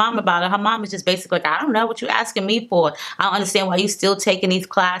talks to her mom about it, her mom is just basically like, I don't know what you're asking me for. I don't understand why you still taking these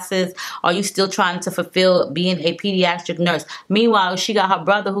classes. Are you still trying to fulfill being a pediatric nurse? Meanwhile, she got her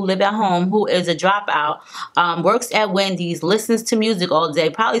brother who live at home, who is a dropout, works at Wendy's, listens to music all day,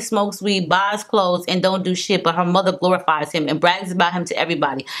 probably smokes weed, buys clothes, and don't do shit, but her mother glorifies him and brags about him to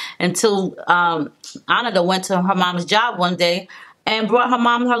everybody. Until Anna went to her mom's job one day and brought her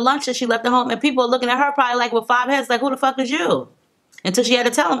mom her lunch and she left at home, and people are looking at her probably like with 5 heads, like, who the fuck is you? Until she had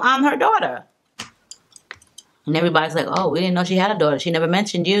to tell them, I'm her daughter. And everybody's like, oh, we didn't know she had a daughter. She never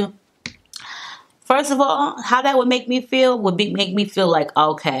mentioned you. First of all, how that would make me feel would make me feel like,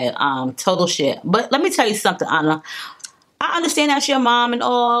 okay, total shit. But let me tell you something, Anna. I understand that's your mom and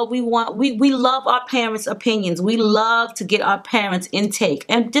all. We love our parents' opinions. We love to get our parents' intake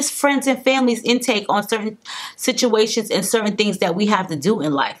and just friends and families' intake on certain situations and certain things that we have to do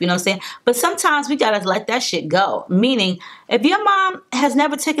in life. You know what I'm saying? But sometimes we gotta let that shit go. Meaning, if your mom has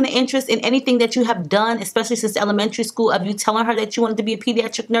never taken an interest in anything that you have done, especially since elementary school, of you telling her that you wanted to be a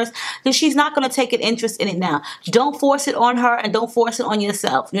pediatric nurse, then she's not gonna take an interest in it now. Don't force it on her and don't force it on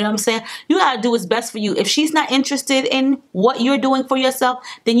yourself. You know what I'm saying? You gotta do what's best for you. If she's not interested in what you're doing for yourself,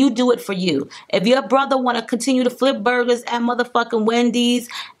 then you do it for you. If your brother want to continue to flip burgers at motherfucking Wendy's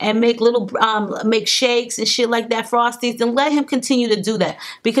and make little make shakes and shit like that, Frosties, then let him continue to do that.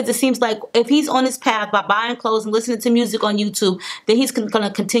 Because it seems like if he's on his path by buying clothes and listening to music on YouTube, then he's going to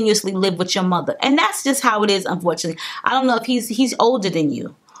continuously live with your mother. And that's just how it is, unfortunately. I don't know if he's older than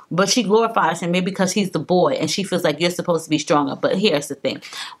you, but she glorifies him maybe because he's the boy and she feels like you're supposed to be stronger. But here's the thing.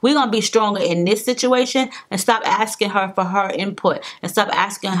 We're going to be stronger in this situation and stop asking her for her input and stop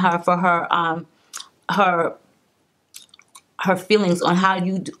asking her for her feelings on how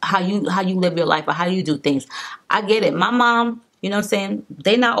you live your life or how you do things. I get it. My mom, you know what I'm saying?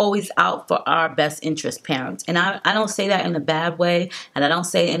 They're not always out for our best interest, parents. And I don't say that in a bad way, and I don't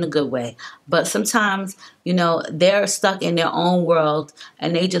say it in a good way. But sometimes, you know, they're stuck in their own world,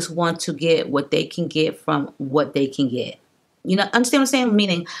 and they just want to get what they can get from what they can get. You know, understand what I'm saying?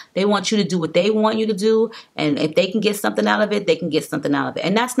 Meaning they want you to do what they want you to do, and if they can get something out of it, they can get something out of it.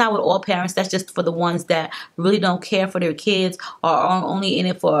 And that's not with all parents. That's just for the ones that really don't care for their kids or are only in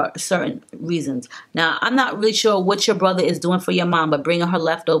it for certain reasons. Now, I'm not really sure what your brother is doing for your mom, but bringing her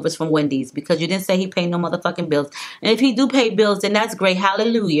leftovers from Wendy's, because you didn't say he paid no motherfucking bills. And if he do pay bills, then that's great.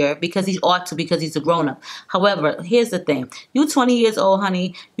 Hallelujah, because he ought to, because he's a grown-up. However, here's the thing. You 20 years old,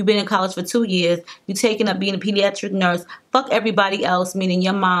 honey. You've been in college for 2 years. You taking up being a pediatric nurse. Fuck everybody else, meaning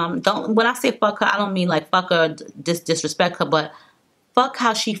your mom. When I say fuck her, I don't mean like fuck her, disrespect her, but fuck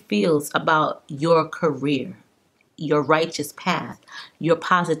how she feels about your career, your righteous path, your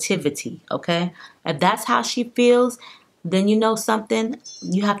positivity, okay? If that's how she feels, then you know something,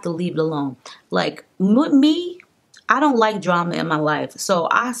 you have to leave it alone. Like, with me, I don't like drama in my life, so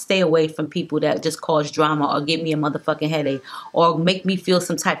I stay away from people that just cause drama or give me a motherfucking headache or make me feel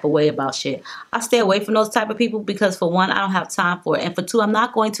some type of way about shit. I stay away from those type of people because, for one, I don't have time for it, and for two, I'm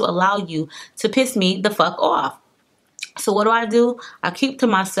not going to allow you to piss me the fuck off. So what do? I keep to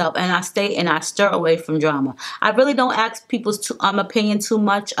myself and I stay and I stir away from drama. I really don't ask people's opinion too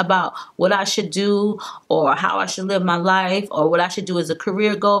much about what I should do or how I should live my life or what I should do as a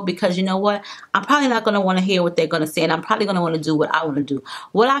career goal, because you know what? I'm probably not going to want to hear what they're going to say, and I'm probably going to want to do what I want to do.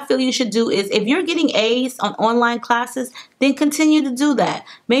 What I feel you should do is, if you're getting A's on online classes, then continue to do that.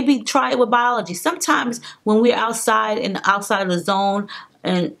 Maybe try it with biology. Sometimes when we're outside and outside of the zone,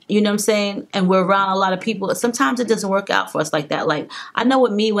 and you know what I'm saying, and we're around a lot of people, sometimes it doesn't work out for us like that. Like, I know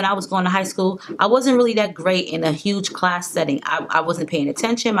with me, when I was going to high school, I wasn't really that great in a huge class setting. I wasn't paying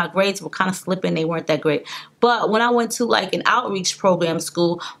attention. My grades were kind of slipping. They weren't that great. But when I went to like an outreach program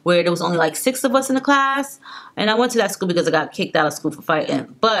school where there was only like 6 of us in the class, and I went to that school because I got kicked out of school for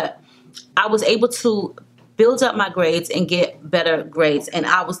fighting, but I was able to build up my grades and get better grades, and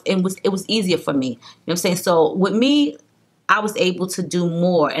it was easier for me. You know what I'm saying? So with me, I was able to do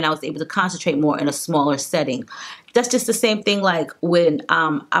more, and I was able to concentrate more in a smaller setting. That's just the same thing like when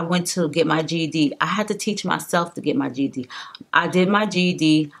I went to get my GED. I had to teach myself to get my GED. I did my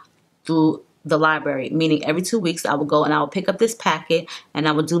GED through the library, meaning every 2 weeks I would go and I would pick up this packet and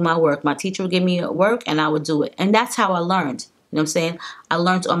I would do my work. My teacher would give me work and I would do it. And that's how I learned. You know what I'm saying? I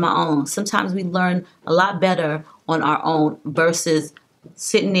learned on my own. Sometimes we learn a lot better on our own versus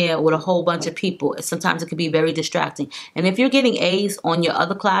sitting there with a whole bunch of people. Sometimes it can be very distracting. And if you're getting A's on your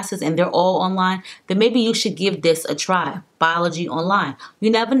other classes and they're all online, then maybe you should give this a try. Biology online.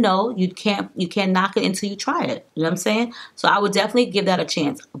 You never know. You can't knock it until you try it. You know what I'm saying? So I would definitely give that a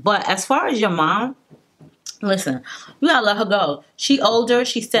chance. But as far as your mom, listen, you gotta let her go. She older,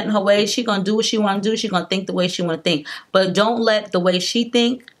 she's set in her ways, she gonna do what she wanna do, she gonna think the way she wanna think. But don't let the way she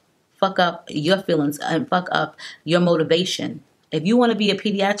think fuck up your feelings and fuck up your motivation. If you want to be a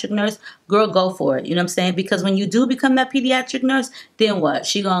pediatric nurse, girl, go for it. You know what I'm saying? Because when you do become that pediatric nurse, then what?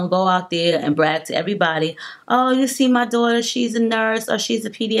 She gonna go out there and brag to everybody. Oh, you see my daughter, she's a nurse or she's a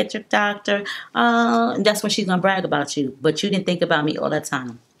pediatric doctor. And that's when she's gonna brag about you. But you didn't think about me all that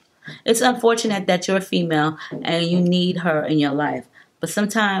time. It's unfortunate that you're a female and you need her in your life. But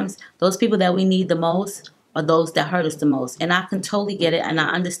sometimes those people that we need the most are those that hurt us the most. And I can totally get it, and I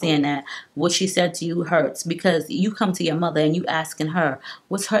understand that what she said to you hurts, because you come to your mother and you asking her,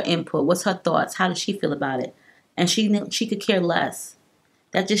 what's her input, what's her thoughts, how does she feel about it? And she could care less.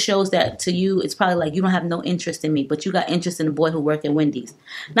 That just shows that to you, it's probably like you don't have no interest in me, but you got interest in the boy who worked at Wendy's.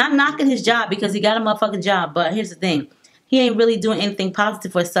 Not knocking his job, because he got a motherfucking job, but here's the thing. He ain't really doing anything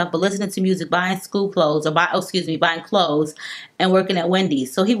positive for himself but listening to music, buying school clothes, or buying clothes and working at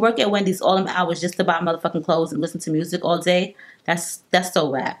Wendy's. So he worked at Wendy's all them hours just to buy motherfucking clothes and listen to music all day. That's so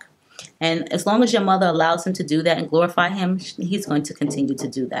whack. And as long as your mother allows him to do that and glorify him, he's going to continue to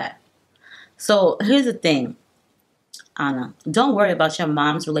do that. So here's the thing, Anna. Don't worry about your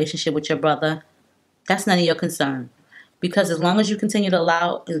mom's relationship with your brother. That's none of your concern. Because as long as you continue to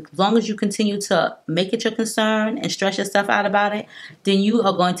make it your concern and stress yourself out about it, then you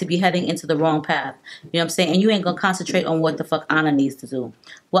are going to be heading into the wrong path. You know what I'm saying? And you ain't going to concentrate on what the fuck Anna needs to do.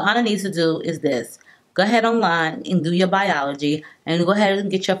 What Anna needs to do is this. Go ahead online and do your biology and go ahead and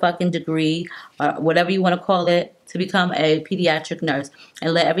get your fucking degree or whatever you want to call it to become a pediatric nurse,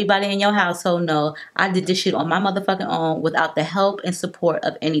 and let everybody in your household know I did this shit on my motherfucking own without the help and support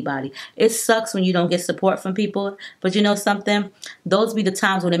of anybody. It sucks when you don't get support from people, but you know something? Those be the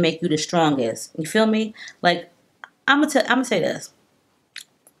times when they make you the strongest. You feel me? Like, I'm gonna say this.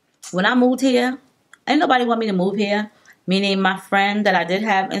 When I moved here, ain't nobody want me to move here. Meaning my friend that I did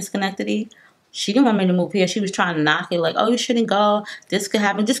have in Schenectady, she didn't want me to move here. She was trying to knock it, like, oh, you shouldn't go. This could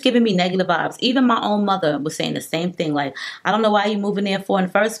happen. Just giving me negative vibes. Even my own mother was saying the same thing. Like, I don't know why you moving there for in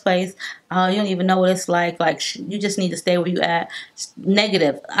the first place. You don't even know what it's like. Like, you just need to stay where you at.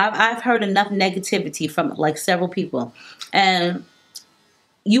 Negative. I've heard enough negativity from, like, several people. And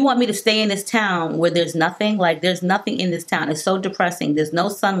you want me to stay in this town where there's nothing? Like, there's nothing in this town. It's so depressing. There's no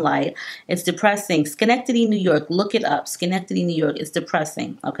sunlight. It's depressing. Schenectady, New York. Look it up. Schenectady, New York. It's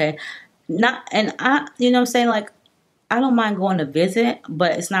depressing. Okay? You know what I'm saying? Like, I don't mind going to visit,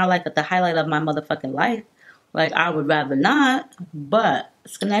 but it's not like the highlight of my motherfucking life. Like, I would rather not, but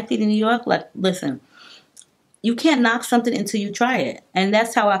Schenectady, New York, like, listen, you can't knock something until you try it. And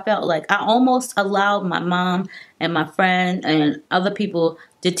that's how I felt. Like, I almost allowed my mom and my friend and other people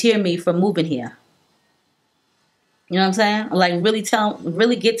to deter me from moving here. You know what I'm saying? Like,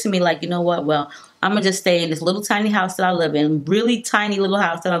 really get to me, like, you know what? Well, I'm going to just stay in this little tiny house that I live in, really tiny little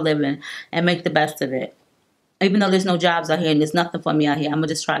house that I live in, and make the best of it. Even though there's no jobs out here and there's nothing for me out here, I'm going to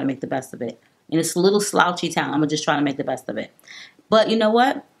just try to make the best of it. In this little slouchy town, I'm going to just try to make the best of it. But you know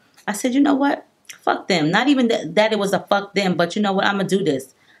what? I said, you know what? Fuck them. Not even that it was a fuck them, but you know what? I'm going to do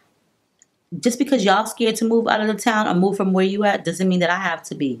this. Just because y'all scared to move out of the town or move from where you at doesn't mean that I have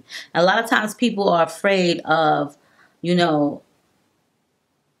to be. And a lot of times people are afraid of, you know,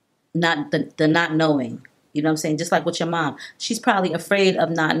 not knowing. You know what I'm saying? Just like with your mom. She's probably afraid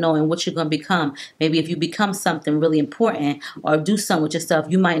of not knowing what you're going to become. Maybe if you become something really important or do something with yourself,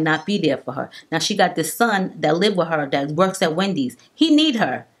 you might not be there for her. Now, she got this son that live with her that works at Wendy's. He need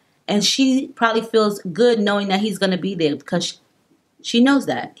her. And she probably feels good knowing that he's going to be there because she knows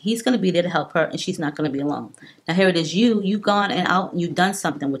that. He's going to be there to help her and she's not going to be alone. Now, here it is. You've gone and out and you've done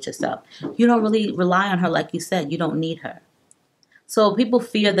something with yourself. You don't really rely on her like you said. You don't need her. So people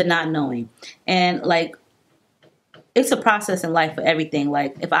fear the not knowing. And, like, it's a process in life for everything.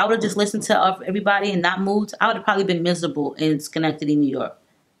 Like, if I would have just listened to everybody and not moved, I would have probably been miserable in Schenectady, New York.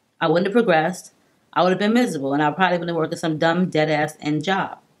 I wouldn't have progressed. I would have been miserable. And I probably would have worked some dumb, dead-ass end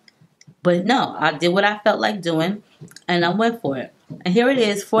job. But no, I did what I felt like doing, and I went for it. And here it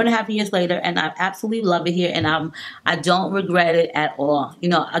is, 4.5 years later, and I absolutely love it here, and I don't regret it at all. You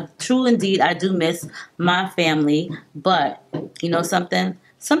know, true indeed, I do miss my family, but you know something?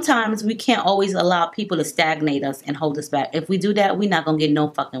 Sometimes we can't always allow people to stagnate us and hold us back. If we do that, we're not going to get no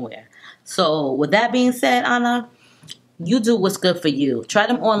fucking where. So with that being said, Anna, you do what's good for you. Try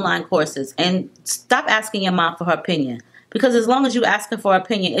them online courses, and stop asking your mom for her opinion. Because as long as you asking for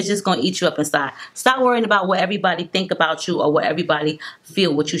opinion, it's just going to eat you up inside. Stop worrying about what everybody think about you or what everybody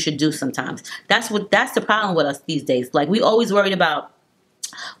feel what you should do sometimes. That's the problem with us these days. Like, we always worried about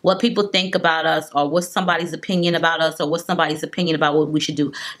what people think about us, or what's somebody's opinion about us, or what's somebody's opinion about what we should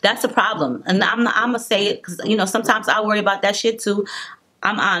do. That's a problem. And I'm going to say it because, you know, sometimes I worry about that shit too.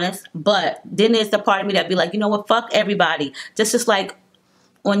 I'm honest. But then there's the part of me that be like, you know what, fuck everybody. Just like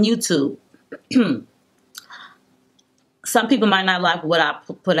on YouTube. Some people might not like what I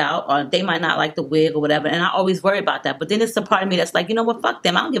put out, or they might not like the wig or whatever, and I always worry about that. But then it's the part of me that's like, you know what, fuck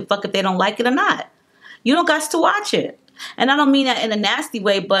them. I don't give a fuck if they don't like it or not. You don't got to watch it. And I don't mean that in a nasty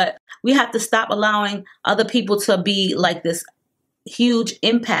way, but we have to stop allowing other people to be like this huge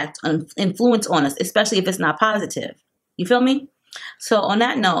impact and influence on us, especially if it's not positive. You feel me? So on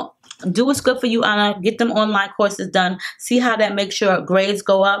that note, do what's good for you, Anna. Get them online courses done. See how that makes your grades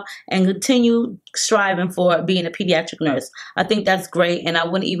go up, and continue striving for being a pediatric nurse. I think that's great, and I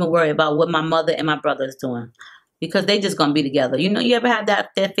wouldn't even worry about what my mother and my brother is doing, because they just gonna be together. You know, you ever had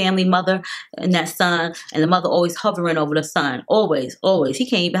that family, mother and that son, and the mother always hovering over the son? Always, always. He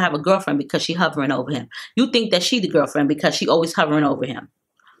can't even have a girlfriend because she hovering over him. You think that she the girlfriend because she always hovering over him.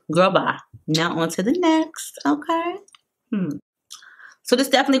 Girl, bye. Now on to the next, okay? So this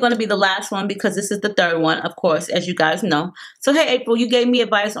is definitely going to be the last one, because this is the third one, of course, as you guys know. So, hey, April, you gave me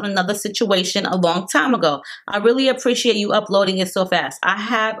advice on another situation a long time ago. I really appreciate you uploading it so fast. I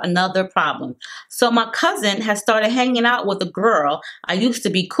have another problem. So my cousin has started hanging out with a girl I used to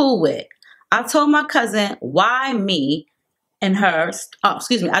be cool with. I told my cousin why me and her,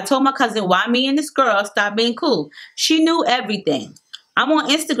 I told my cousin why me and this girl stopped being cool. She knew everything. I'm on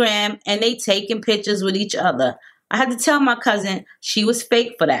Instagram and they taking pictures with each other. I had to tell my cousin she was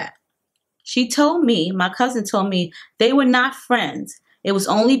fake for that. My cousin told me they were not friends. It was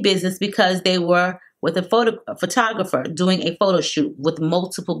only business because they were with a photographer doing a photo shoot with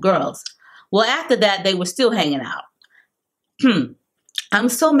multiple girls. Well, after that, they were still hanging out. I'm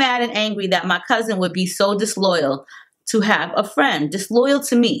so mad and angry that my cousin would be so disloyal to have a friend, disloyal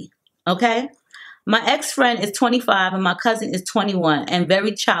to me, okay? My ex-friend is 25 and my cousin is 21 and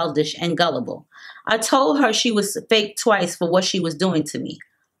very childish and gullible. I told her she was fake twice for what she was doing to me.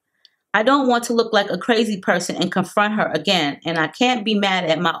 I don't want to look like a crazy person and confront her again, and I can't be mad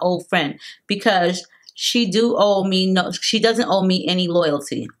at my old friend because she doesn't owe me any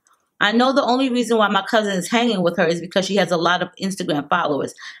loyalty. I know the only reason why my cousin is hanging with her is because she has a lot of Instagram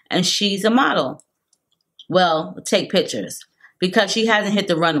followers and she's a model. Well, take pictures. Because she hasn't hit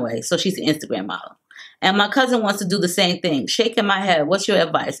the runway, so she's an Instagram model. And my cousin wants to do the same thing. Shaking my head. What's your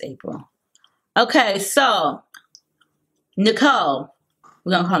advice, April? Okay, so Nicole,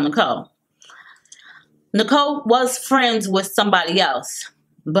 we're going to call Nicole. Nicole was friends with somebody else,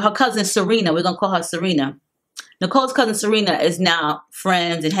 but her cousin Serena, we're going to call her Serena. Nicole's cousin Serena is now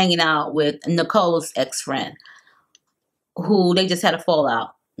friends and hanging out with Nicole's ex-friend, who they just had a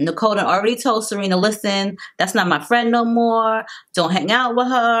fallout. Nicole done already told Serena, listen, that's not my friend no more. Don't hang out with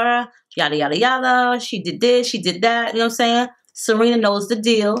her. Yada, yada, yada. She did this, she did that. You know what I'm saying? Serena knows the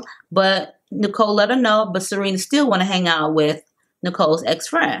deal, but Nicole let her know, but Serena still want to hang out with Nicole's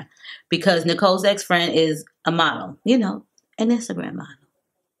ex-friend because Nicole's ex-friend is a model, you know, an Instagram model.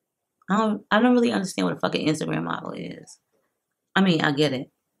 I don't really understand what a fucking Instagram model is. I mean, I get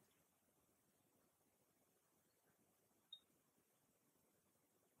it.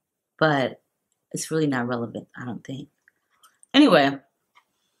 But it's really not relevant, I don't think. Anyway,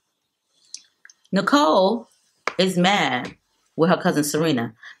 Nicole is mad with her cousin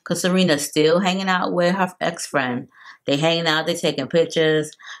Serena because Serena's still hanging out with her ex-friend. They hanging out, they taking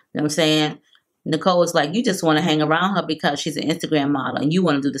pictures. You know what I'm saying? Nicole was like, you just want to hang around her because she's an Instagram model and you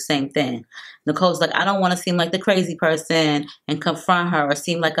want to do the same thing. Nicole's like, I don't want to seem like the crazy person and confront her or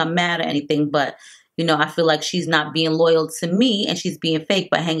seem like I'm mad or anything, but you know, I feel like she's not being loyal to me and she's being fake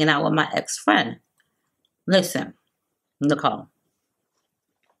by hanging out with my ex-friend. Listen, Nicole.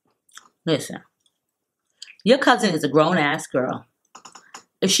 Listen. Your cousin is a grown-ass girl.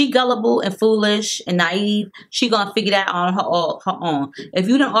 If she gullible and foolish and naive, she gonna figure that on her own. If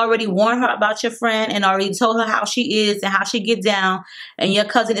you done already warned her about your friend and already told her how she is and how she get down, and your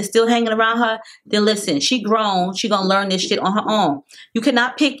cousin is still hanging around her, then listen, she grown, she gonna learn this shit on her own. You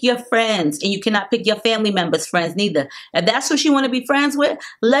cannot pick your friends and you cannot pick your family members' friends neither. If that's who she wanna be friends with,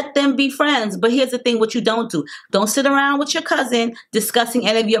 let them be friends. But here's the thing, what you don't do. Don't sit around with your cousin discussing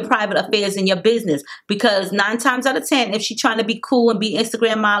any of your private affairs in your business, because 9 times out of 10, if she trying to be cool and be Instagram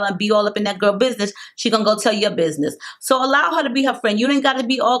Instagram model and be all up in that girl business, she gonna go tell your business. So allow her to be her friend. You ain't gotta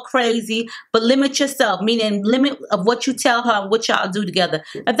be all crazy, but limit yourself, meaning limit of what you tell her and what y'all do together.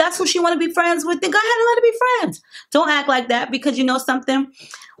 If that's who she wanna be friends with, then go ahead and let her be friends. Don't act like that, because you know something?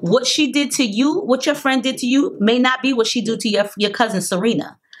 What she did to you, what your friend did to you, may not be what she do to your cousin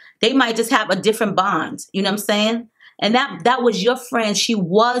Serena. They might just have a different bond. You know what I'm saying? And that was your friend. She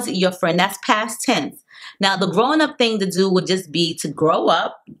was your friend. That's past tense. Now, the growing up thing to do would just be to grow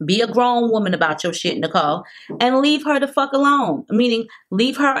up, be a grown woman about your shit, Nicole, and leave her the fuck alone. Meaning,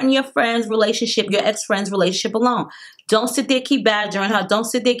 leave her and your friend's relationship, your ex-friend's relationship alone. Don't sit there, keep badgering her. Don't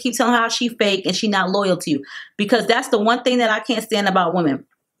sit there, keep telling her how she fake and she not loyal to you. Because that's the one thing that I can't stand about women.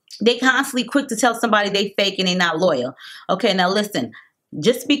 They constantly quick to tell somebody they fake and they not loyal. Okay, now listen.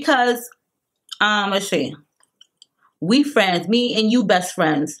 Just because, let's see, we friends, me and you best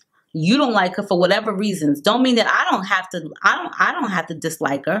friends, you don't like her for whatever reasons, don't mean that I don't have to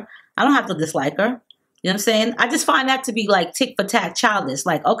dislike her. I don't have to dislike her. You know what I'm saying? I just find that to be like tick for tat childish.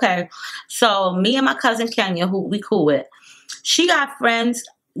 Like, okay, so me and my cousin Kenya, who we cool with, she got friends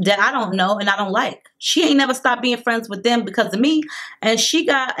that I don't know and I don't like. She ain't never stopped being friends with them because of me. And she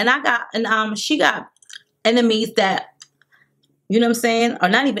got enemies that, you know what I'm saying? Or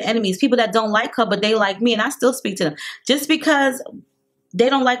not even enemies, people that don't like her, but they like me, and I still speak to them. Just because they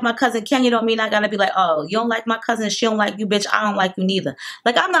don't like my cousin Kenya don't mean I gotta be like, oh, you don't like my cousin, she don't like you, bitch, I don't like you neither.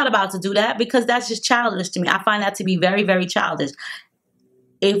 Like, I'm not about to do that, because that's just childish to me. I find that to be very, very childish.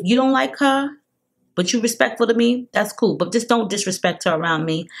 If you don't like her, but you respectful to me, that's cool. But just don't disrespect her around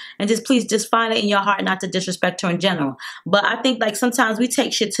me. And just please just find it in your heart not to disrespect her in general. But I think like sometimes we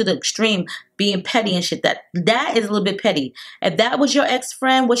take shit to the extreme, being petty and shit. That is a little bit petty. If that was your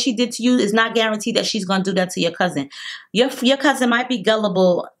ex-friend, what she did to you is not guaranteed that she's going to do that to your cousin. Your cousin might be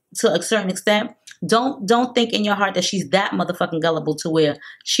gullible to a certain extent. Don't think in your heart that she's that motherfucking gullible to where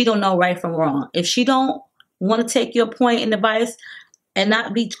she don't know right from wrong. If she don't want to take your point and advice and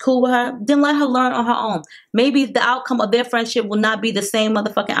not be cool with her, then let her learn on her own. Maybe the outcome of their friendship will not be the same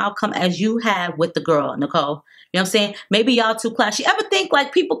motherfucking outcome as you had with the girl, Nicole. You know what I'm saying? Maybe y'all two clash. You ever think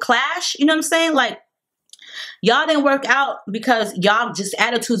like people clash? You know what I'm saying? Like, y'all didn't work out because y'all just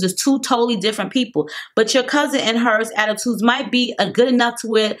attitudes is two totally different people. But your cousin and hers attitudes might be good enough to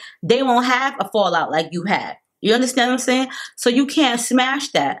where they won't have a fallout like you had. You understand what I'm saying? So you can't smash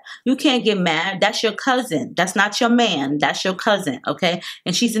that. You can't get mad. That's your cousin. That's not your man. That's your cousin, okay?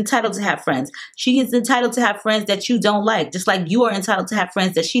 And she's entitled to have friends. She is entitled to have friends that you don't like, just like you are entitled to have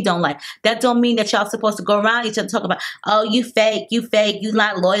friends that she don't like. That don't mean that y'all supposed to go around each other talking about, oh, you fake, you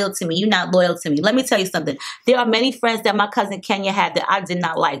not loyal to me, you not loyal to me. Let me tell you something. There are many friends that my cousin Kenya had that I did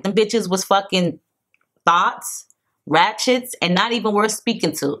not like. Them bitches was fucking thoughts, ratchets, and not even worth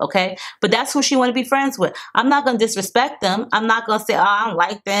speaking to, okay? But that's who she want to be friends with. I'm not going to disrespect them. I'm not going to say, oh, I don't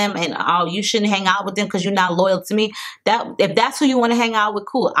like them, and oh, you shouldn't hang out with them because you're not loyal to me. If that's who you want to hang out with,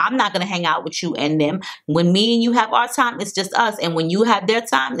 cool. I'm not going to hang out with you and them. When me and you have our time, it's just us, and when you have their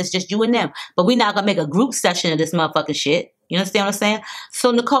time, it's just you and them. But we're not going to make a group session of this motherfucking shit. You understand what I'm saying?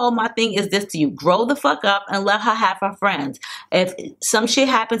 So, Nicole, my thing is this to you. Grow the fuck up and let her have her friends. If some shit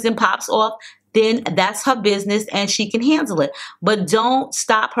happens and pops off, then that's her business and she can handle it. But don't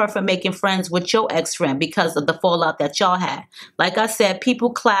stop her from making friends with your ex-friend because of the fallout that y'all had. Like I said,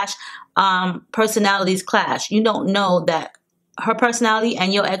 people clash, personalities clash. You don't know that her personality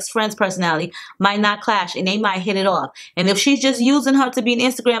and your ex-friend's personality might not clash and they might hit it off. And if she's just using her to be an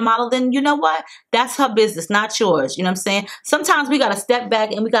Instagram model, then you know what? That's her business, not yours. You know what I'm saying? Sometimes we got to step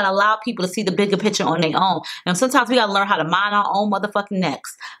back and we got to allow people to see the bigger picture on their own. And sometimes we got to learn how to mind our own motherfucking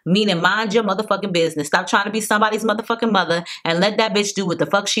necks. Meaning mind your motherfucking business. Stop trying to be somebody's motherfucking mother and let that bitch do what the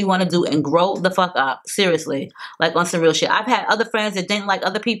fuck she want to do and grow the fuck up. Seriously. Like on some real shit. I've had other friends that didn't like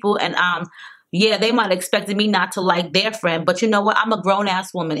other people and yeah, they might have expected me not to like their friend, but you know what? I'm a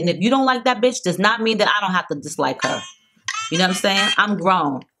grown-ass woman, and if you don't like that bitch, does not mean that I don't have to dislike her. You know what I'm saying? I'm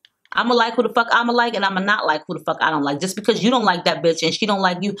grown. I'm going to like who the fuck I'm going to like, and I'm going to not like who the fuck I don't like. Just because you don't like that bitch and she don't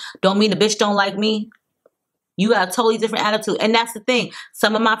like you, don't mean the bitch don't like me. You got a totally different attitude, and that's the thing.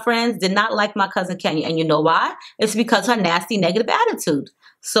 Some of my friends did not like my cousin Kenya, and you know why? It's because her nasty, negative attitude.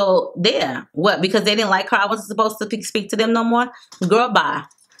 So, there. What? Because they didn't like her, I wasn't supposed to speak to them no more? Girl, bye.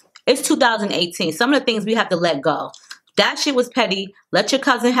 It's 2018. Some of the things we have to let go. That shit was petty. Let your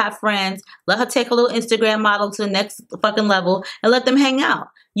cousin have friends. Let her take a little Instagram model to the next fucking level and let them hang out.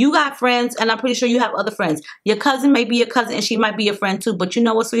 You got friends, and I'm pretty sure you have other friends. Your cousin may be your cousin, and she might be your friend too. But you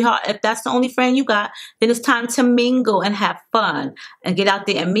know what, sweetheart? If that's the only friend you got, then it's time to mingle and have fun and get out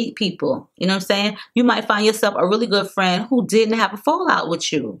there and meet people. You know what I'm saying? You might find yourself a really good friend who didn't have a fallout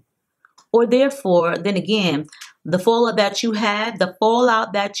with you. Or therefore, then again, the fallout that you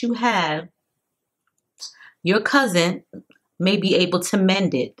had, your cousin may be able to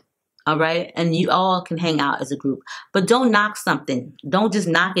mend it. All right. And you all can hang out as a group. But don't knock something. Don't just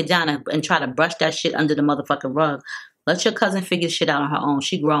knock it down and try to brush that shit under the motherfucking rug. Let your cousin figure shit out on her own.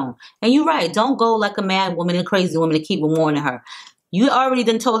 She grown. And you're right. Don't go like a mad woman and crazy woman to keep warning her. You already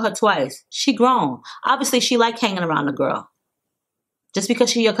done told her twice. She grown. Obviously, she like hanging around a girl. Just because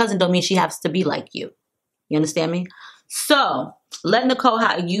she your cousin don't mean she has to be like you. You understand me? So let Nicole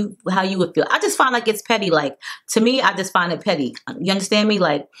how you would feel. I just find like it's petty. Like, to me, I just find it petty. You understand me?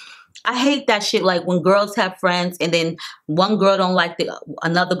 Like, I hate that shit. Like when girls have friends and then one girl don't like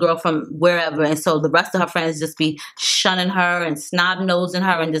another girl from wherever, and so the rest of her friends just be shunning her and snob-nosing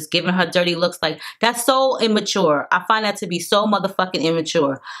her and just giving her dirty looks. Like, that's so immature. I find that to be so motherfucking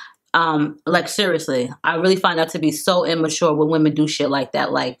immature. Like, seriously, I really find that to be so immature when women do shit like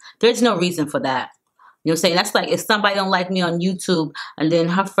that. Like, there's no reason for that. You know what I'm saying? That's like if somebody don't like me on YouTube and then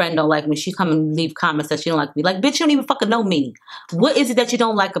her friend don't like me, she come and leave comments that she don't like me. Like, bitch, you don't even fucking know me. What is it that you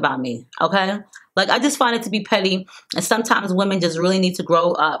don't like about me? Okay? Like, I just find it to be petty. And sometimes women just really need to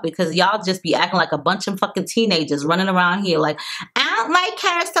grow up because y'all just be acting like a bunch of fucking teenagers running around here like, I don't like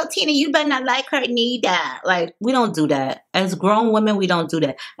her, so Tina, you better not like her neither. Like, we don't do that. As grown women, we don't do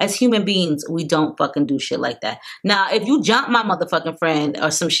that. As human beings, we don't fucking do shit like that. Now, if you jump my motherfucking friend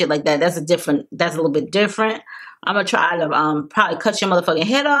or some shit like that, that's a little bit different. I'm gonna try to probably cut your motherfucking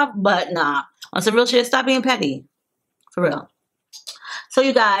head off, but nah. On some real shit, stop being petty. For real. So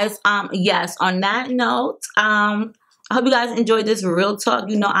you guys, yes, on that note, I hope you guys enjoyed this real talk.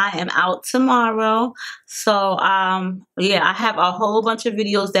 You know, I am out tomorrow. So, yeah, I have a whole bunch of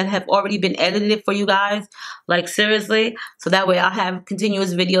videos that have already been edited for you guys. Like, seriously. So that way I'll have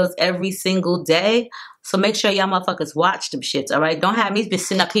continuous videos every single day. So make sure y'all motherfuckers watch them shits, all right? Don't have me be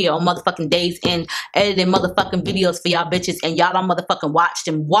sitting up here on motherfucking days and editing motherfucking videos for y'all bitches and y'all don't motherfucking watch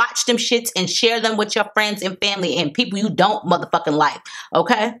them. Watch them shits and share them with your friends and family and people you don't motherfucking like,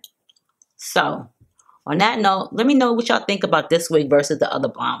 okay? So, on that note, let me know what y'all think about this wig versus the other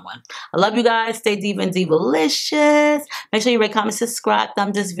blonde one. I love you guys. Stay diva and divalicious. Make sure you rate, comment, subscribe,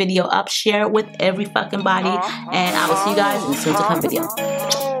 thumb this video up, share it with every fucking body, and I will see you guys in a soon to come video.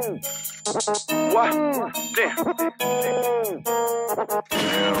 What? Damn.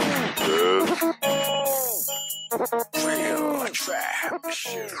 Real trap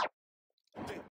shit.